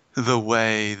the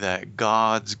way that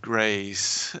God's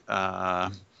grace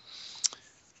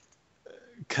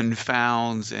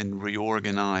confounds and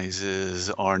reorganizes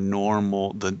our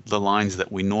normal the lines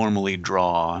that we normally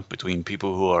draw between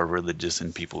people who are religious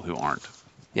and people who aren't.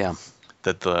 Yeah.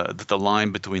 That the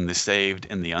line between the saved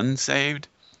and the unsaved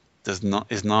is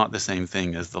not the same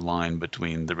thing as the line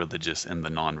between the religious and the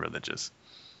non-religious.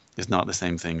 Is not the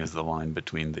same thing as the line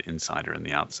between the insider and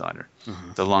the outsider.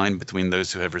 Mm-hmm. The line between those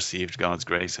who have received God's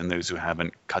grace and those who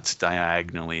haven't cuts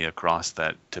diagonally across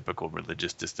that typical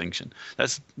religious distinction.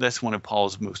 That's one of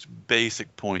Paul's most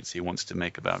basic points he wants to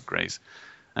make about grace.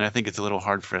 And I think it's a little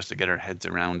hard for us to get our heads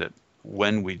around it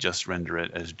when we just render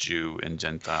it as Jew and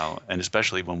Gentile, and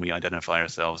especially when we identify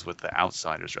ourselves with the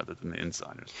outsiders rather than the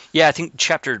insiders. Yeah, I think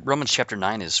Romans chapter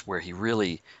 9 is where he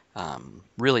really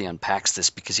unpacks this,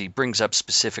 because he brings up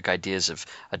specific ideas of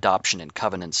adoption and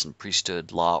covenants and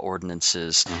priesthood, law,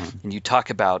 ordinances. Mm-hmm. And you talk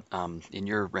about, in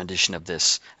your rendition of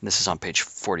this, and this is on page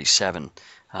 47,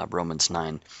 Romans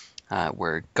 9,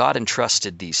 where God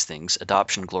entrusted these things,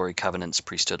 adoption, glory, covenants,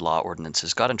 priesthood, law,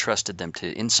 ordinances. God entrusted them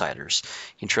to insiders.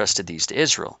 He entrusted these to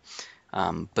Israel.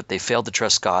 But they failed to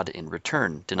trust God in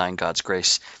return. Denying God's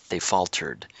grace, they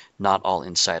faltered. Not all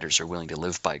insiders are willing to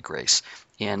live by grace.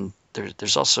 And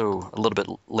there's also a little bit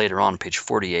later on, page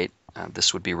 48,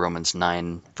 this would be Romans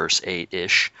 9, verse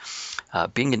 8-ish.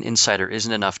 Being an insider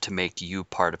isn't enough to make you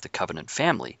part of the covenant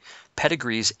family.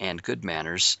 Pedigrees and good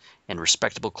manners and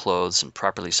respectable clothes and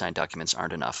properly signed documents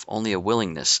aren't enough. Only a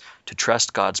willingness to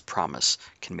trust God's promise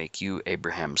can make you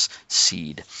Abraham's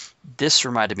seed. This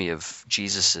reminded me of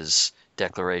Jesus's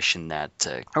declaration that,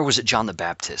 or was it John the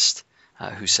Baptist,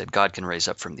 who said, God can raise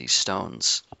up from these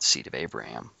stones the seed of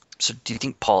Abraham. So do you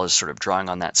think Paul is sort of drawing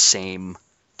on that same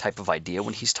type of idea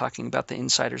when he's talking about the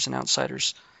insiders and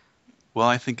outsiders? Well,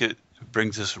 I think it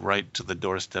brings us right to the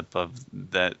doorstep of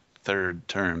that third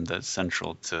term that's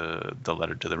central to the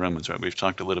letter to the Romans, right? We've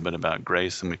talked a little bit about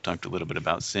grace and we've talked a little bit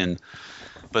about sin.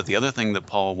 But the other thing that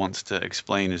Paul wants to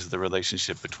explain is the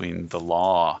relationship between the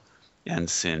law and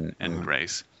sin and Mm-hmm.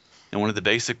 grace. And one of the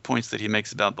basic points that he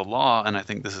makes about the law, and I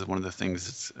think this is one of the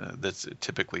things that's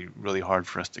typically really hard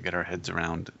for us to get our heads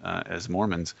around as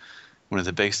Mormons. One of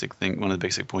the basic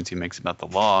points he makes about the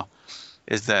law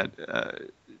is that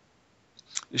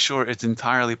sure, it's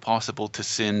entirely possible to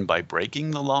sin by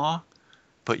breaking the law,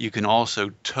 but you can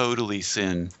also totally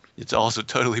sin. It's also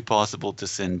totally possible to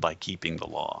sin by keeping the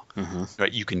law. Mm-hmm.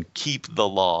 Right? You can keep the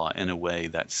law in a way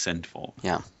that's sinful.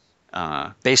 Yeah.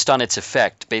 Based on its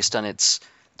effect, based on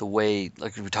the way,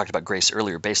 like we talked about grace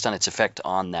earlier, based on its effect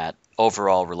on that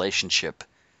overall relationship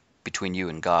between you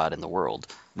and God and the world.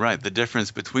 Right. The difference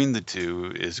between the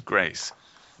two is grace.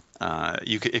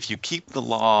 If you keep the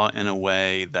law in a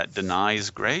way that denies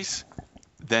grace,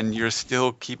 then you're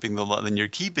still keeping the law. Then you're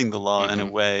keeping the law in a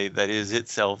way that is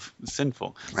itself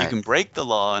sinful. Right. You can break the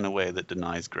law in a way that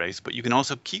denies grace, but you can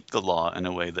also keep the law in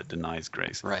a way that denies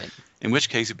grace. Right. In which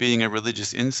case, being a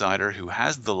religious insider who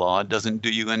has the law doesn't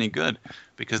do you any good,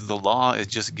 because the law is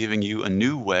just giving you a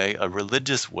new way, a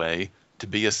religious way, to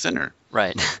be a sinner.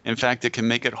 Right. In fact, it can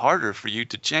make it harder for you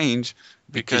to change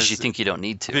because you think you don't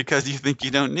need to. Because you think you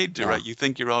don't need to, Yeah. right? You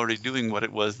think you're already doing what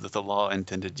it was that the law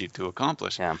intended you to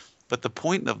accomplish. Yeah. But the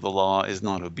point of the law is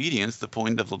not obedience. The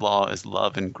point of the law is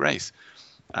love and grace.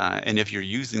 And if you're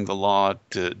using the law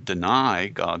to deny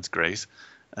God's grace,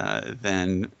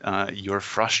 then you're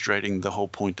frustrating the whole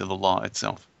point of the law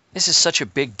itself. This is such a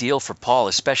big deal for Paul,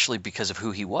 especially because of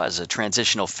who he was, a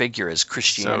transitional figure as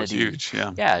Christianity. So huge,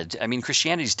 yeah. Yeah, I mean,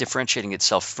 Christianity is differentiating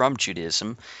itself from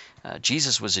Judaism.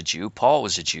 Jesus was a Jew. Paul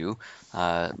was a Jew.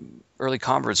 Early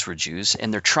converts were Jews.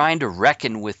 And they're trying to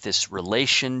reckon with this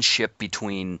relationship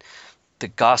between the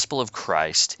gospel of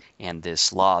Christ and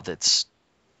this law that's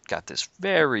got this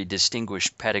very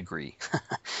distinguished pedigree.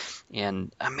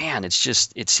 And, man, it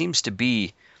seems to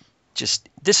be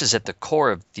this is at the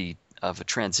core of a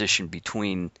transition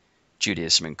between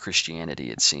Judaism and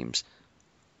Christianity, it seems.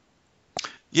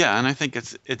 Yeah, and I think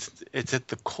it's at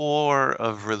the core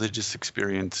of religious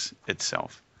experience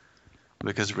itself,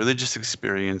 because religious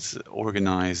experience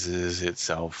organizes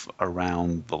itself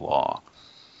around the law.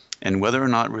 And whether or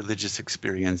not religious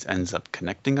experience ends up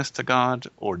connecting us to God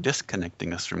or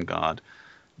disconnecting us from God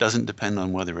doesn't depend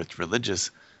on whether it's religious.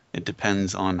 It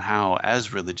depends on how,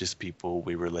 as religious people,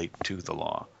 we relate to the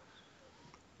law.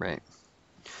 Right.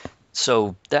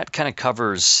 So that kind of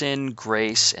covers sin,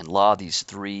 grace, and law, these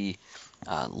three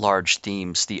large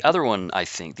themes. The other one, I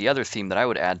think, the other theme that I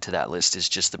would add to that list is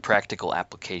just the practical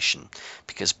application,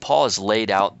 because Paul has laid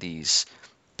out these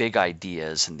big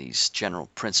ideas and these general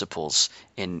principles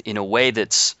in a way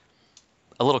that's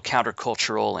a little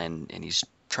countercultural, and he's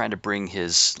trying to bring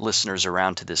his listeners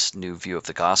around to this new view of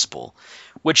the gospel,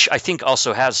 which I think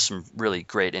also has some really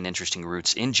great and interesting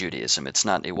roots in Judaism.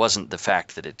 It wasn't the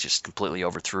fact that it just completely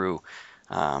overthrew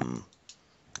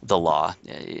the law.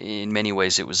 In many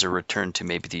ways, it was a return to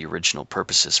maybe the original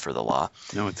purposes for the law.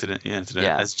 No,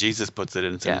 as Jesus puts it,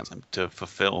 it's an attempt to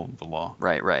fulfill the law.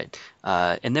 Right.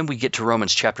 And then we get to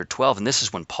Romans chapter 12, and this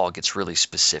is when Paul gets really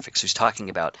specific. So he's talking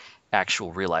about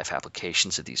actual real-life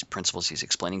applications of these principles he's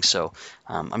explaining. So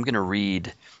I'm going to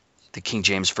read the King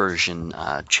James Version,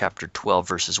 chapter 12,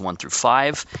 verses 1 through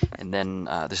 5, and then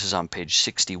this is on page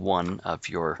 61 of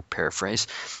your paraphrase,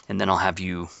 and then I'll have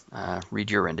you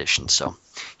read your rendition. So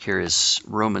here is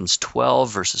Romans 12,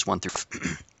 verses 1 through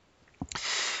 5.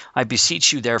 I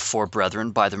beseech you, therefore,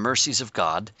 brethren, by the mercies of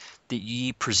God, that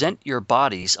ye present your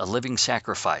bodies a living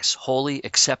sacrifice, holy,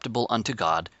 acceptable unto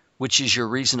God, which is your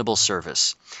reasonable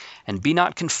service. And be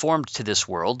not conformed to this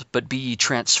world, but be ye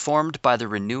transformed by the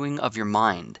renewing of your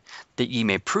mind, that ye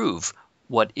may prove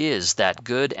what is that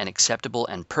good and acceptable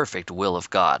and perfect will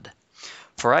of God.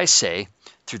 For I say,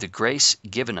 through the grace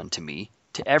given unto me,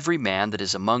 to every man that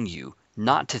is among you,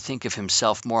 not to think of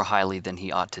himself more highly than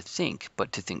he ought to think,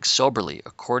 but to think soberly,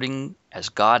 according as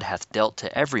God hath dealt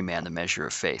to every man the measure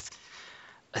of faith.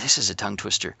 This is a tongue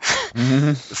twister.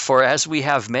 Mm-hmm. For as we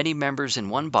have many members in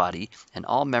one body, and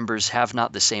all members have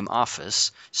not the same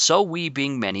office, so we,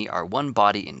 being many, are one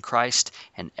body in Christ,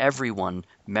 and every one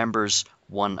members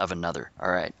one of another.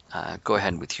 All right, go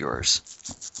ahead with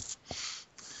yours.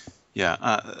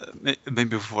 Yeah, maybe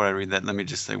before I read that, let me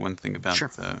just say one thing about Sure.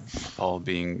 Paul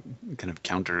being kind of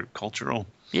countercultural.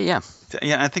 Yeah.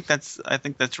 Yeah, I think that's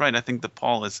right. I think that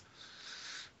Paul is.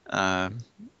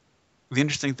 The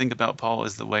interesting thing about Paul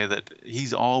is the way that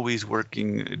he's always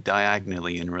working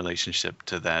diagonally in relationship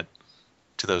to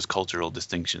those cultural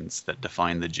distinctions that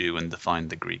define the Jew and define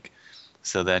the Greek,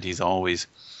 so that he's always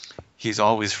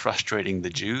frustrating the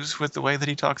Jews with the way that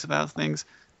he talks about things,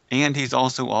 and he's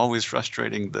also always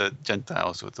frustrating the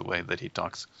Gentiles with the way that he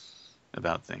talks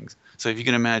about things. So if you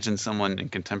can imagine someone in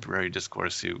contemporary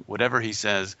discourse who, whatever he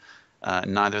says,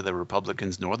 neither the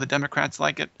Republicans nor the Democrats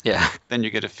like it, Yeah. then you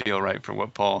get a feel right for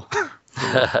what Paul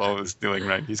is doing,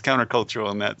 right? He's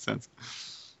countercultural in that sense.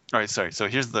 All right, sorry. So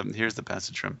here's the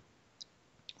passage from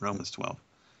Romans 12.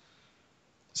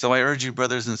 So I urge you,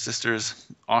 brothers and sisters,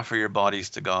 offer your bodies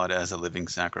to God as a living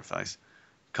sacrifice.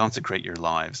 Consecrate your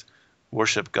lives.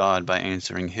 Worship God by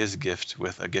answering his gift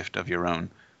with a gift of your own.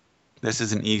 This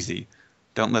isn't easy.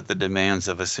 Don't let the demands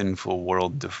of a sinful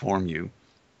world deform you.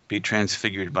 Be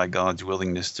transfigured by God's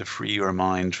willingness to free your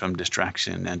mind from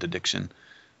distraction and addiction.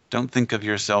 Don't think of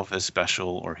yourself as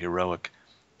special or heroic.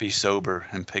 Be sober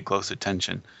and pay close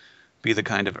attention. Be the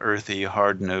kind of earthy,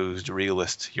 hard-nosed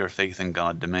realist your faith in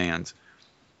God demands.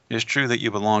 It is true that you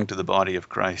belong to the body of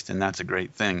Christ, and that's a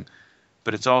great thing,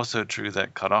 but it's also true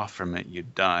that cut off from it,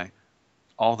 you'd die.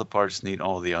 All the parts need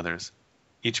all the others.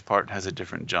 Each part has a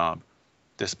different job.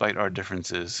 Despite our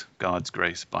differences, God's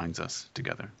grace binds us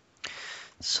together.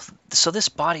 So this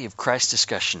body of Christ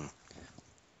discussion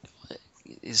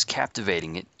is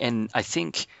captivating, and I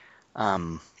think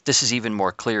this is even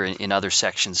more clear in other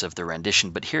sections of the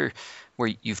rendition. But here,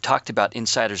 where you've talked about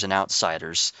insiders and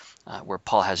outsiders, where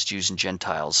Paul has Jews and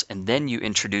Gentiles, and then you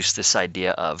introduce this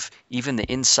idea of even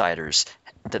the insiders,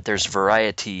 that there's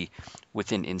variety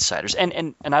within insiders,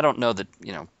 and I don't know that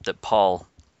that Paul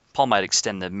might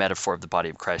extend the metaphor of the body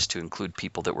of Christ to include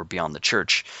people that were beyond the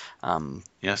church.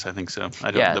 Yes, I think so.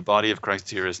 The body of Christ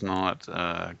here is not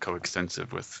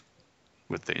coextensive with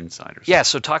the insiders. Yeah,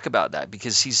 so talk about that,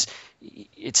 because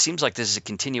it seems like this is a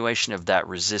continuation of that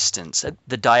resistance,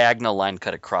 the diagonal line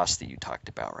cut across that you talked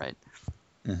about, right?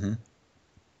 Mm-hmm.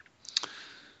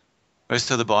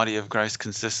 So the body of Christ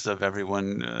consists of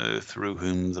everyone through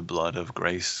whom the blood of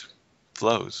grace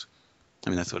flows. I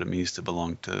mean, that's what it means to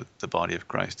belong to the body of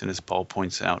Christ. And as Paul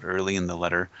points out early in the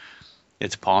letter,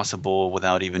 it's possible,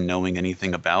 without even knowing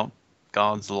anything about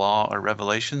God's law or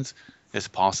revelations, it's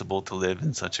possible to live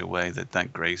in such a way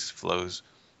that grace flows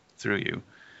through you.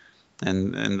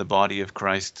 And the body of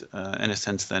Christ, in a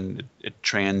sense, then it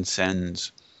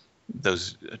transcends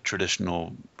those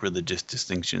traditional religious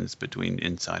distinctions between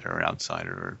insider or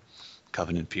outsider, or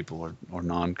covenant people or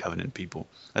non-covenant people.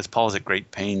 As Paul's at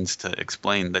great pains to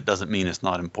explain, that doesn't mean it's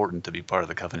not important to be part of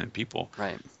the covenant people.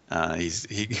 Right.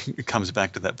 He comes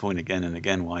back to that point again and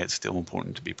again, why it's still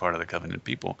important to be part of the covenant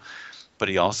people. But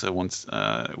he also wants,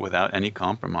 without any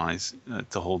compromise,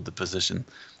 to hold the position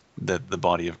that the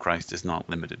body of Christ is not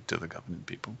limited to the covenant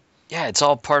people. Yeah, it's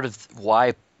all part of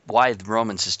why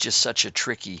Romans is just such a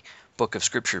tricky book of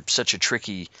Scripture, such a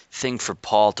tricky thing for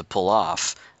Paul to pull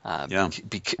off.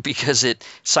 Because it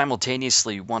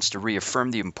simultaneously wants to reaffirm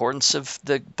the importance of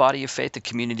the body of faith, the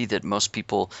community that most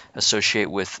people associate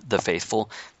with the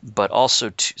faithful, but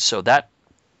also so that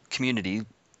community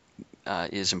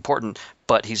is important,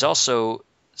 but he's also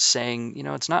saying,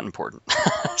 it's not important.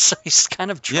 So he's kind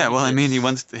of trying. Yeah, well, I mean, he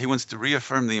wants to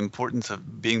reaffirm the importance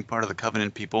of being part of the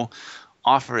covenant people,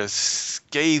 offer a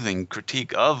scathing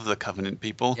critique of the covenant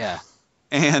people. Yeah.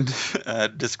 And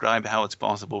describe how it's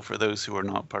possible for those who are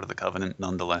not part of the covenant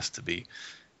nonetheless to be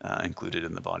included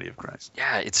in the body of Christ.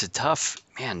 Yeah, it's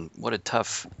what a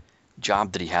tough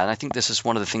job that he had. And I think this is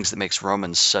one of the things that makes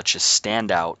Romans such a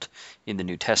standout in the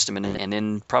New Testament and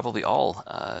in probably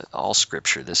all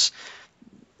Scripture.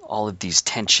 All of these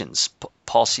tensions.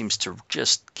 Paul seems to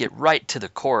just get right to the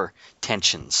core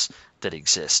tensions that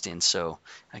exist, and so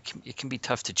it can be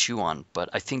tough to chew on.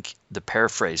 But I think the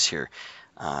paraphrase here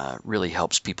really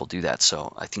helps people do that.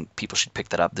 So I think people should pick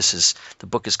that up. The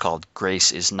book is called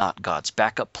Grace is Not God's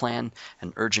Backup Plan,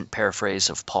 an urgent paraphrase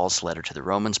of Paul's letter to the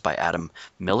Romans by Adam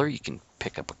Miller. You can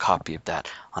pick up a copy of that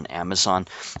on Amazon.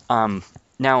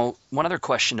 Now, one other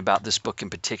question about this book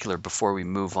in particular before we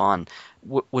move on.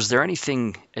 Was there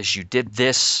anything as you did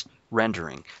this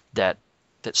rendering that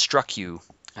struck you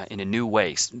in a new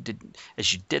way?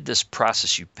 As you did this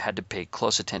process, you had to pay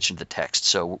close attention to the text.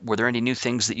 So were there any new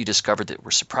things that you discovered that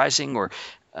were surprising, or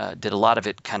did a lot of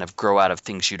it kind of grow out of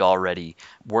things you'd already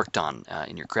worked on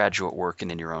in your graduate work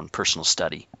and in your own personal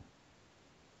study?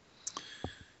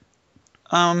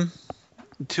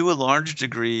 To a large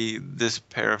degree, this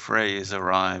paraphrase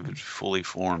arrived fully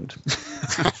formed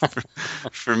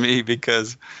for me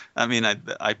because,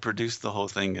 I produced the whole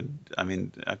thing, in a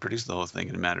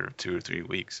matter of 2 or 3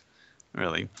 weeks,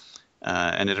 really,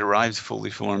 and it arrived fully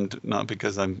formed not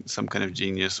because I'm some kind of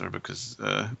genius or because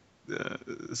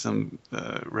some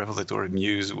revelatory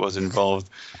muse was involved,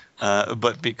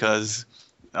 but because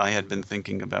I had been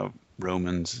thinking about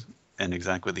Romans and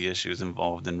exactly the issues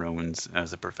involved in Romans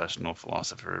as a professional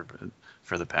philosopher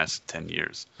for the past 10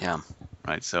 years. Yeah.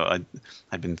 Right. So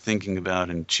I'd been thinking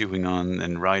about and chewing on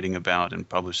and writing about and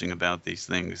publishing about these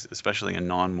things, especially in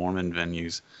non-Mormon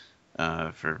venues,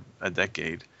 for a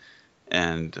decade.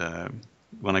 And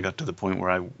when I got to the point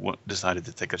where I decided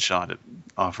to take a shot at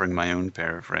offering my own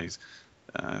paraphrase,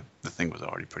 the thing was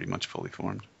already pretty much fully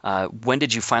formed. When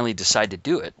did you finally decide to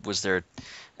do it? Was there,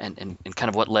 and kind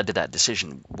of what led to that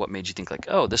decision? What made you think like,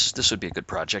 oh, this would be a good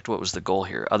project? What was the goal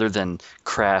here, other than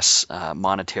crass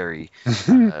monetary,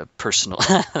 personal?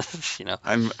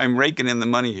 I'm raking in the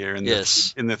money here, in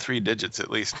the 3 digits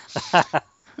at least.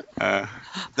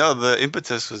 No, the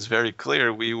impetus was very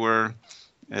clear. We were,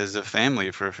 as a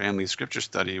family, for a family scripture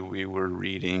study, we were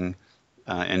reading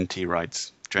N.T.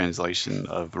 Wright's translation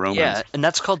of Romans. Yeah, and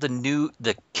that's called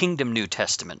the Kingdom New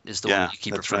Testament is the one you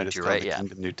keep referring to, right? Yeah,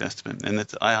 Kingdom New Testament, and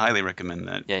I highly recommend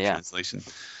that translation.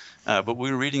 But we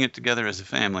were reading it together as a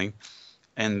family,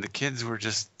 and the kids were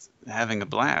just having a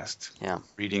blast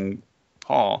reading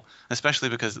Paul, especially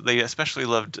because they especially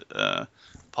loved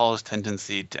Paul's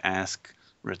tendency to ask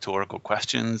rhetorical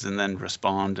questions and then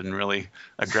respond in really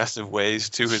aggressive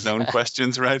ways to his own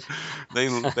questions, right?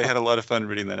 They had a lot of fun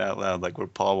reading that out loud, like where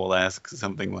Paul will ask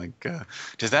something like,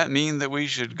 does that mean that we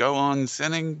should go on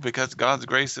sinning because God's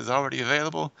grace is already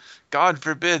available? God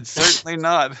forbid, certainly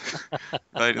not.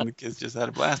 Right? And the kids just had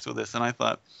a blast with this. And I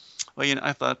thought,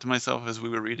 I thought to myself as we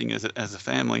were reading as a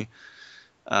family,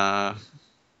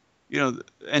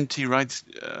 N.T. Wright's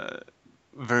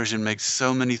version makes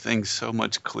so many things so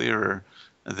much clearer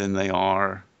than they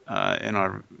are in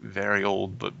our very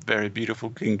old but very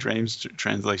beautiful King James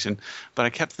translation. But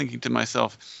I kept thinking to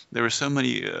myself, there were so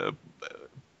many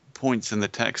points in the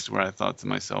text where I thought to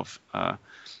myself,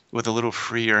 with a little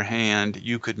freer hand,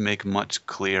 you could make much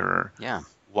clearer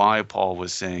why Paul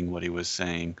was saying what he was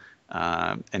saying,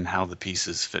 and how the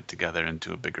pieces fit together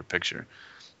into a bigger picture.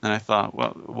 And I thought,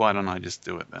 well, why don't I just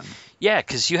do it then? Yeah,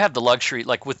 because you have the luxury,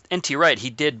 like with N.T. Wright,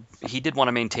 he did want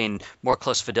to maintain more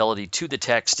close fidelity to the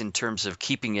text in terms of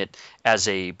keeping it as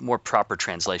a more proper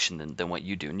translation than what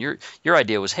you do. And your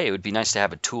idea was, hey, it would be nice to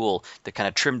have a tool that kind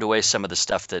of trimmed away some of the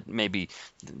stuff that maybe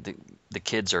the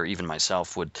kids or even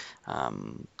myself would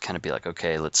kind of be like,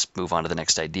 okay, let's move on to the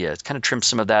next idea. It's kind of trim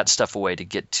some of that stuff away to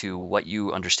get to what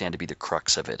you understand to be the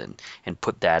crux of it and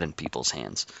put that in people's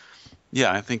hands.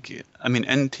 Yeah, I mean,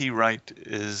 N.T. Wright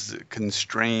is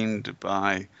constrained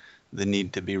by the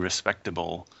need to be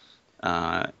respectable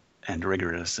and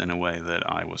rigorous in a way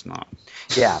that I was not.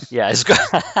 Yeah, it's good.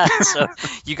 So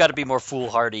you got to be more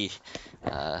foolhardy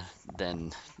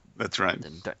than That's right.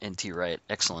 Than N.T. Wright.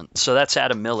 Excellent. So that's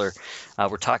Adam Miller.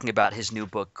 We're talking about his new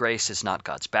book, Grace is Not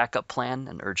God's Backup Plan,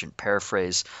 an urgent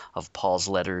paraphrase of Paul's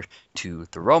letter to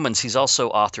the Romans. He's also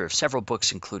author of several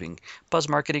books, including Buzz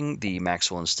Marketing, the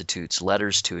Maxwell Institute's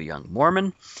Letters to a Young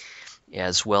Mormon,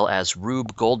 as well as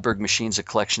Rube Goldberg Machines, a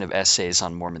collection of essays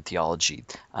on Mormon theology.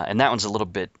 And that one's a little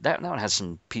bit, that one has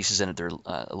some pieces in it that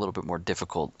are a little bit more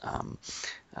difficult.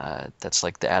 That's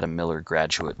like the Adam Miller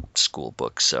graduate school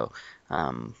book. So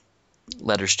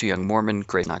Letters to a Young Mormon,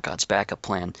 Grace Not God's Backup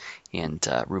Plan, and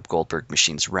Rube Goldberg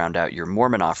Machines round out your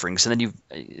Mormon offerings. And then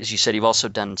as you said, you've also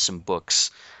done some books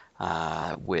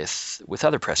with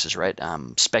other presses, right?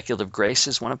 Speculative Grace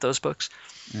is one of those books.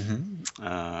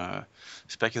 Mm-hmm.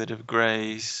 Speculative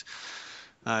Grace.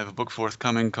 I have a book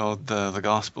forthcoming called The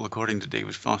Gospel According to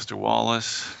David Foster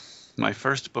Wallace. My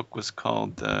first book was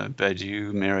called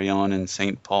Badiou, Marion, and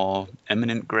St. Paul,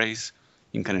 Eminent Grace.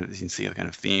 You can see a kind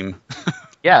of theme.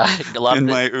 Yeah, I love in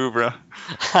it. my oeuvre.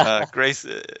 Grace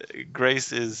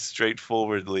is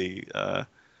straightforwardly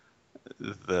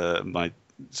my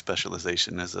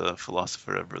specialization as a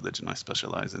philosopher of religion. I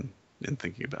specialize in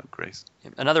thinking about grace.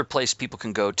 Another place people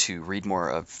can go to read more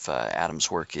of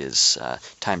Adam's work is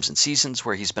Times and Seasons,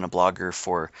 where he's been a blogger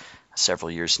for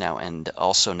several years now, and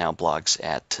also now blogs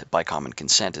at By Common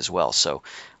Consent as well. So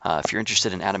if you're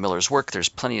interested in Adam Miller's work, there's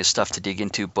plenty of stuff to dig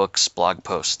into, books, blog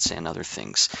posts, and other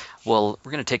things. Well,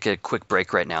 we're going to take a quick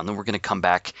break right now, and then we're going to come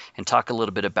back and talk a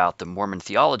little bit about the Mormon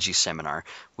Theology Seminar,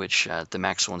 which the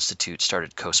Maxwell Institute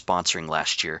started co-sponsoring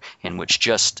last year, and which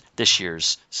this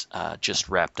year's just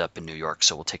wrapped up in New York.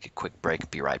 So we'll take a quick break,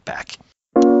 be right back.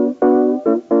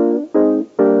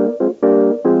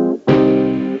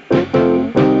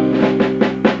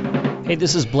 Hey,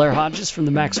 this is Blair Hodges from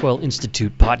the Maxwell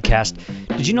Institute podcast.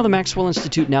 Did you know the Maxwell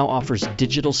Institute now offers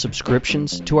digital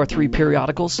subscriptions to our 3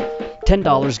 periodicals?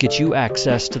 $10 gets you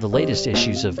access to the latest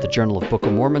issues of the Journal of Book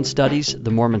of Mormon Studies, the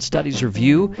Mormon Studies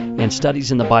Review, and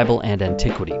Studies in the Bible and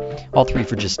Antiquity. All 3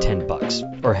 for just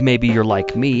 $10. Or maybe you're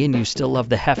like me and you still love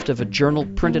the heft of a journal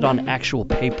printed on actual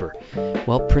paper.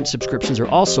 Well, print subscriptions are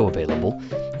also available,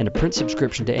 and a print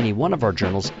subscription to any one of our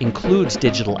journals includes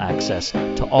digital access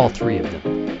to all 3 of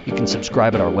them. You can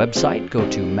subscribe at our website. Go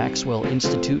to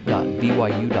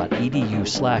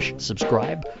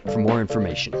maxwellinstitute.byu.edu/subscribe for more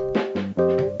information.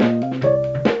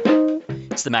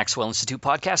 It's the Maxwell Institute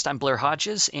podcast. I'm Blair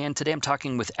Hodges, and today I'm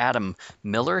talking with Adam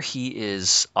Miller. He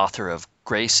is author of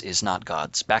Grace is Not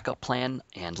God's Backup Plan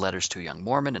and Letters to a Young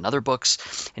Mormon and other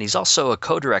books, and he's also a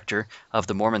co-director of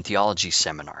the Mormon Theology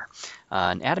Seminar.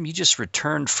 And Adam, you just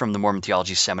returned from the Mormon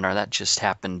Theology Seminar. That just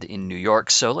happened in New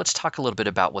York. So let's talk a little bit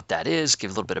about what that is,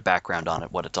 give a little bit of background on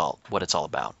it, what it's all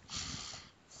about.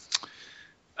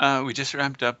 We just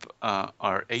wrapped up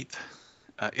our 8th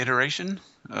iteration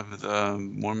of the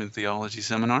Mormon Theology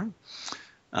Seminar,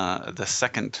 the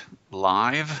second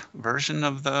live version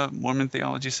of the Mormon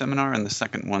Theology Seminar, and the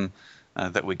second one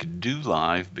that we could do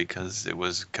live because it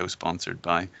was co-sponsored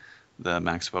by the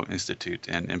Maxwell Institute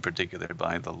and in particular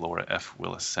by the Laura F.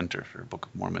 Willis Center for Book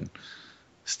of Mormon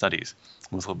Studies.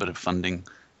 With a little bit of funding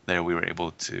there, we were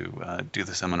able to do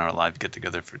the seminar live, get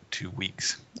together for 2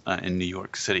 weeks in New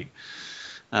York City.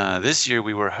 This year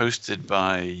we were hosted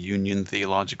by Union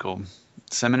Theological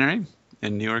Seminary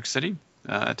in New York City,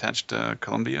 attached to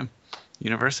Columbia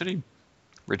University.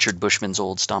 Richard Bushman's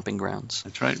old stomping grounds.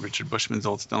 That's right, Richard Bushman's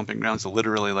old stomping grounds, so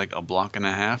literally like a block and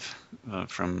a half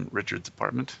from Richard's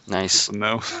apartment. Nice. People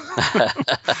know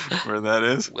where that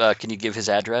is. Can you give his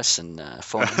address and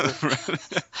phone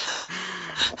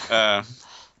number?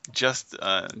 Just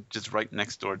right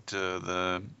next door to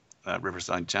the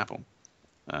Riverside Chapel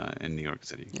in New York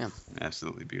City. Yeah.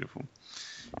 Absolutely beautiful.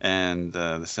 And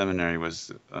the seminary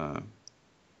was,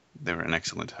 they were an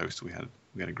excellent host. We had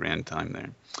a grand time there.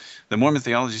 The Mormon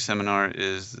Theology Seminar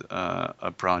is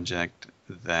a project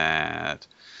that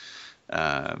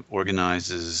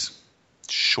organizes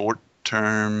short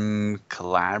short-term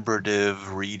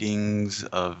collaborative readings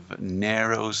of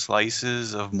narrow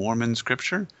slices of Mormon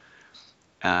scripture.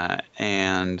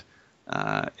 And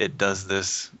it does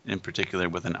this in particular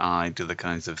with an eye to the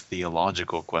kinds of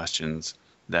theological questions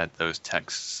that those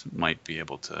texts might be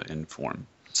able to inform.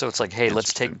 So it's like, hey,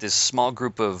 let's take this small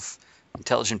group of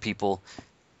intelligent people,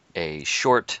 a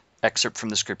short excerpt from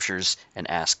the scriptures, and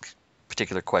ask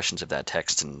particular questions of that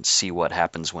text and see what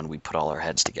happens when we put all our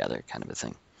heads together, kind of a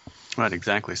thing. Right,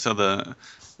 exactly. So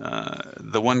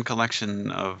the one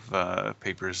collection of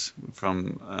papers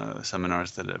from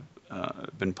seminars that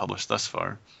have been published thus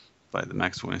far by the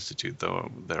Maxwell Institute,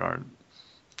 though there are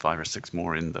 5 or 6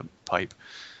 more in the pipe,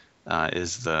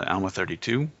 is the Alma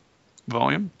 32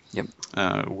 volume. Yep.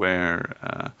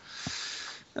 Where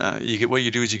you get what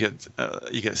you do is you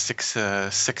get 6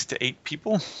 to 8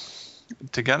 people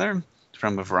together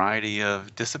from a variety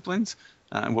of disciplines.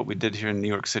 And what we did here in New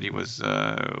York City was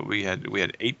we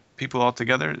had 8 people all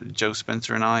together, Joe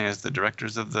Spencer and I as the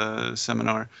directors of the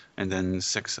seminar, and then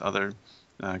 6 other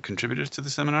contributors to the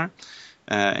seminar.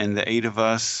 And the 8 of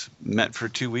us met for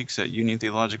 2 weeks at Union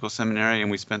Theological Seminary,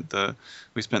 and we spent the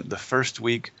first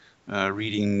week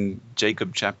reading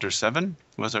Jacob chapter 7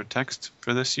 was our text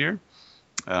for this year.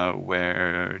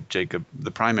 Where Jacob,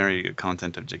 the primary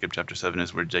content of Jacob chapter 7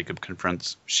 is where Jacob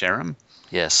confronts Sherem.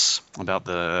 Yes. About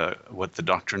what the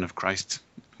doctrine of Christ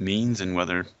means and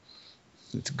whether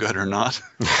it's good or not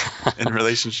in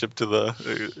relationship to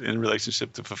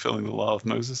fulfilling the law of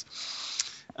Moses.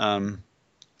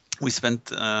 We spent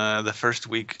the first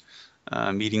week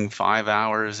meeting 5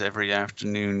 hours every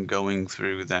afternoon, going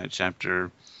through that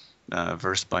chapter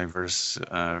verse by verse,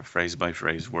 phrase by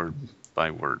phrase, word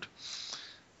by word.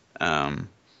 And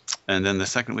then the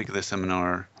second week of the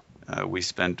seminar, we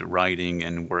spent writing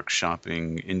and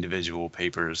workshopping individual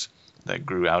papers that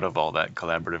grew out of all that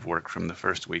collaborative work from the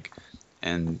first week,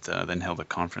 and then held a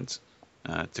conference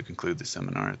to conclude the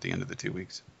seminar at the end of the 2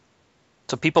 weeks.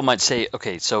 So people might say,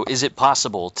 okay, so is it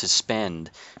possible to spend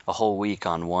a whole week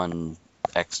on one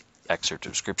excerpt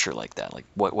of scripture like that? Like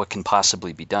what can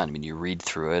possibly be done? I mean, you read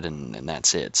through it and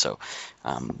that's it. So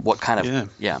what kind of...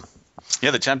 Yeah,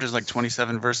 the chapter's like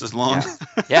 27 verses long.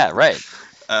 Yeah, right.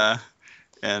 I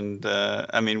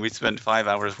mean, we spent 5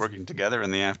 hours working together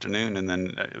in the afternoon, and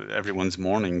then everyone's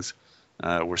mornings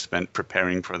were spent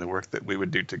preparing for the work that we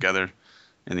would do together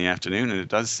in the afternoon. And it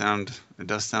does sound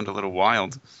a little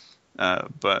wild,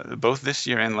 but both this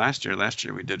year and last year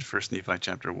we did First Nephi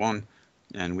chapter 1,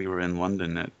 and we were in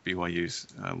London at BYU's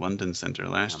London Center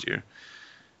last year.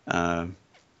 And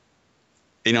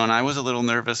I was a little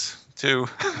nervous too.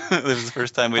 It was the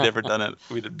first time we'd ever done it.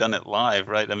 We'd have done it live,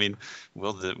 right? I mean,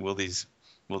 will these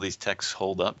texts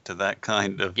hold up to that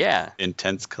kind of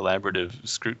intense collaborative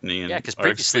scrutiny? Yeah, because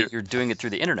previously you're doing it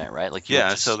through the internet, right? Like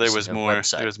so there was more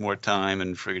time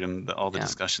and freedom. All the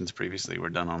discussions previously were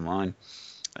done online,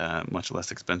 much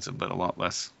less expensive, but a lot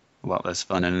less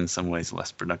fun, and in some ways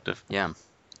less productive. Yeah.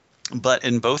 But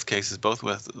in both cases, both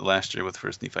with last year with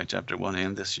First Nephi chapter 1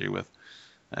 and this year with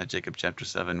Jacob chapter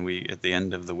 7, we at the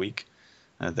end of the week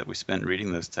that we spent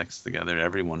reading those texts together,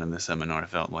 everyone in the seminar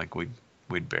felt like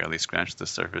we'd barely scratched the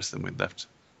surface, and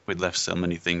we'd left so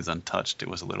many things untouched. It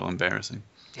was a little embarrassing.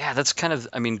 Yeah, that's kind of,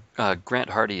 I mean, Grant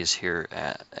Hardy is here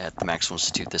at the Maxwell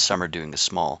Institute this summer doing a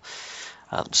small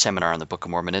seminar on the Book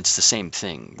of Mormon. It's the same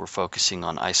thing. We're focusing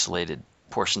on isolated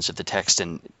portions of the text,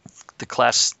 and the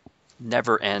class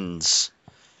never ends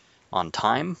on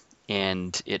time,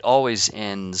 and it always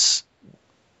ends,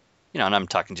 and I'm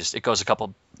talking just, it goes a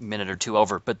couple minute or two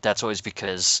over, but that's always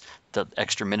because the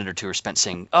extra minute or two are spent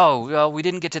saying, oh, well, we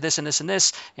didn't get to this and this and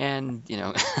this, and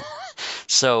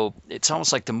so it's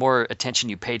almost like the more attention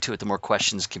you pay to it, the more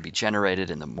questions can be generated,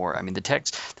 and the more, I mean, the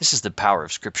text, this is the power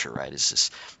of scripture, right? Is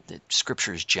this that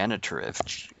scripture is generative?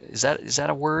 Is that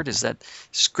a word? Is that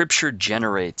scripture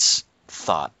generates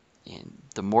thought, and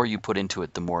the more you put into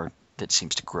it, the more that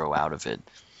seems to grow out of it.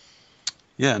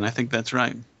 Yeah, and I think that's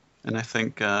right. And I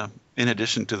think in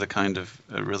addition to the kind of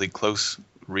really close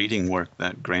reading work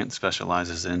that Grant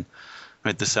specializes in,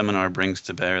 right, the seminar brings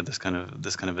to bear this kind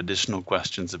of additional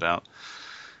questions about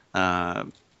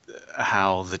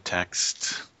how the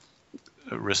text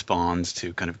responds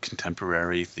to kind of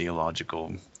contemporary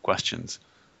theological questions.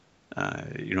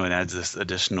 It adds this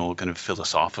additional kind of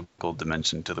philosophical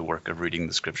dimension to the work of reading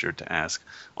the scripture to ask,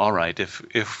 all right,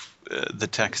 if the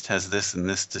text has this and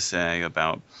this to say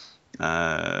about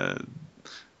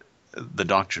the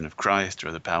doctrine of Christ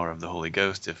or the power of the Holy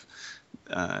Ghost, if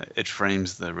it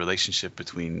frames the relationship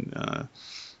between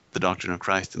the doctrine of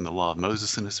Christ and the law of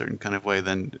Moses in a certain kind of way,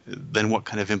 then what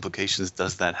kind of implications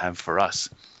does that have for us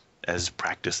as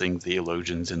practicing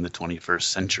theologians in the 21st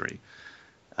century.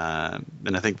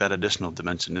 And I think that additional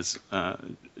dimension is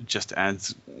just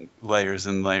adds layers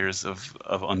and layers of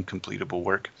uncompletable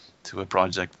work to a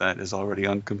project that is already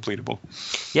uncompletable.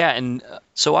 Yeah, and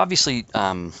so obviously,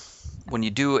 when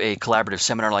you do a collaborative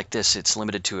seminar like this, it's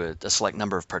limited to a select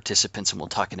number of participants, and we'll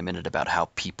talk in a minute about how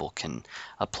people can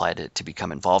apply to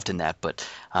become involved in that. But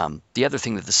the other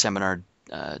thing that the seminar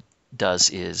does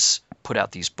is put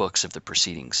out these books of the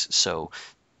proceedings. So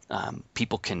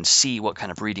people can see what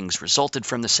kind of readings resulted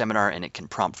from the seminar, and it can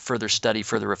prompt further study,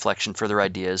 further reflection, further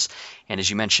ideas. And as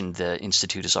you mentioned, the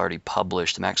Institute has already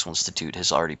published, the Maxwell Institute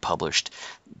has already published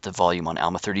the volume on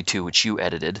Alma 32, which you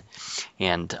edited.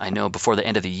 And I know before the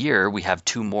end of the year, we have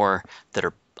 2 more that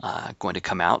are going to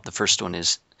come out. The first one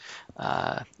is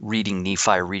Reading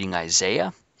Nephi, Reading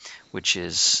Isaiah, which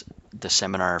is the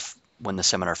seminar when the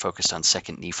seminar focused on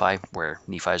 2nd Nephi, where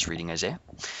Nephi is reading Isaiah.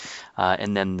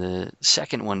 And then the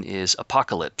second one is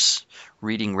Apocalypse,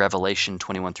 reading Revelation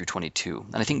 21 through 22.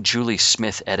 And I think Julie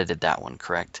Smith edited that one,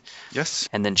 correct? Yes.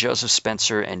 And then Joseph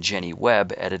Spencer and Jenny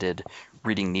Webb edited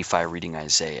Reading Nephi, Reading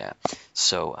Isaiah.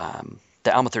 So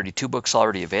the Alma 32 book's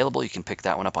already available. You can pick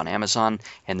that one up on Amazon.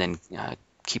 And then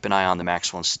keep an eye on the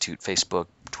Maxwell Institute Facebook,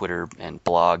 Twitter, and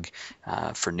blog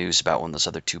for news about when those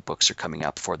other 2 books are coming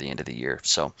out before the end of the year.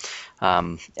 So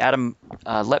Adam,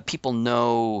 let people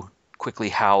know quickly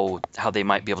how they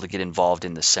might be able to get involved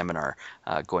in the seminar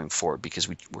going forward, because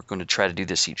we're going to try to do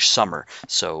this each summer.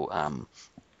 So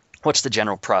what's the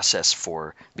general process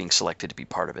for being selected to be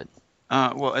part of it?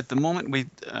 Well, at the moment,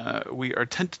 we are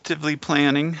tentatively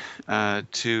planning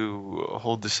to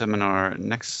hold the seminar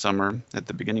next summer at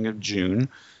the beginning of June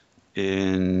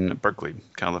in Berkeley,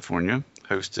 California,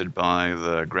 hosted by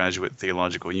the Graduate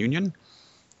Theological Union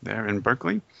there in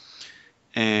Berkeley.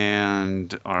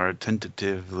 And are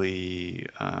tentatively,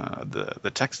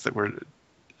 the text that we're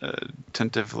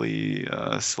tentatively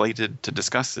slated to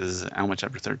discuss is Alma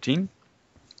chapter 13.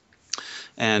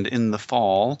 And in the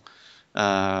fall,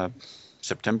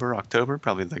 September, October,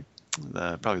 probably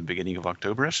the beginning of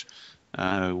October-ish,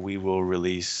 we will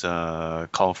release a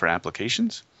call for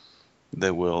applications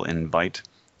that will invite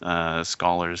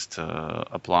scholars to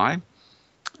apply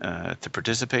to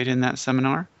participate in that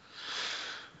seminar.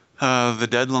 The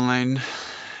deadline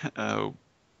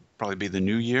probably be the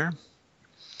new year,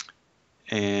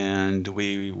 and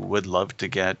we would love to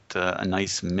get a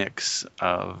nice mix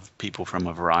of people from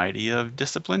a variety of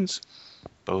disciplines,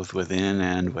 both within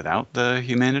and without the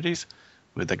humanities.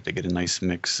 We'd like to get a nice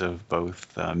mix of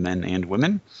both men and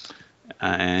women,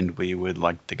 and we would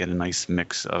like to get a nice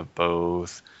mix of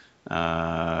both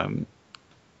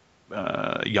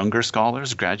younger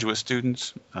scholars, graduate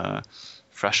students,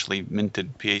 freshly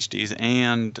minted PhDs,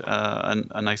 and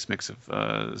a nice mix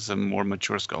of some more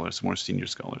mature scholars, some more senior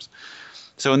scholars.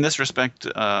 So in this respect,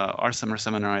 our summer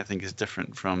seminar, I think, is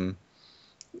different from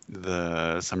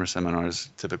the summer seminars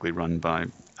typically run by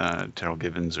Terrell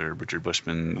Givens or Richard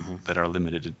Bushman that are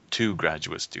limited to 2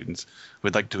 graduate students.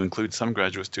 We'd like to include some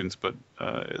graduate students, but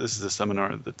this is a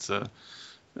seminar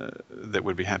that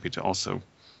would be happy to also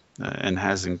and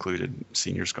has included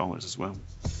senior scholars as well.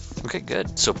 Okay,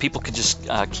 good. So people could just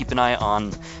keep an eye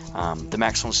on the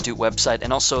Maxwell Institute website,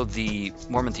 and also the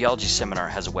Mormon Theology Seminar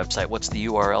has a website. What's the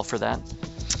URL for that?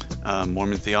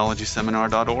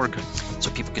 MormonTheologySeminar.org. So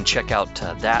people can check out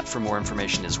that for more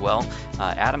information as well.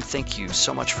 Adam, thank you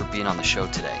so much for being on the show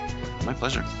today. My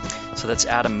pleasure. So that's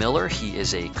Adam Miller. He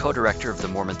is a co-director of the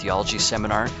Mormon Theology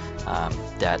Seminar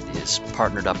that is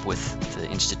partnered up with the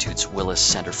Institute's Willis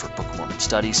Center for Book of Mormon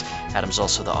Studies. Adam's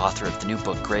also the author of the new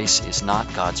book, Grace is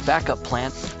Not God's Backup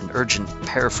Plan, an urgent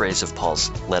paraphrase of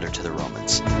Paul's letter to the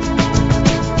Romans.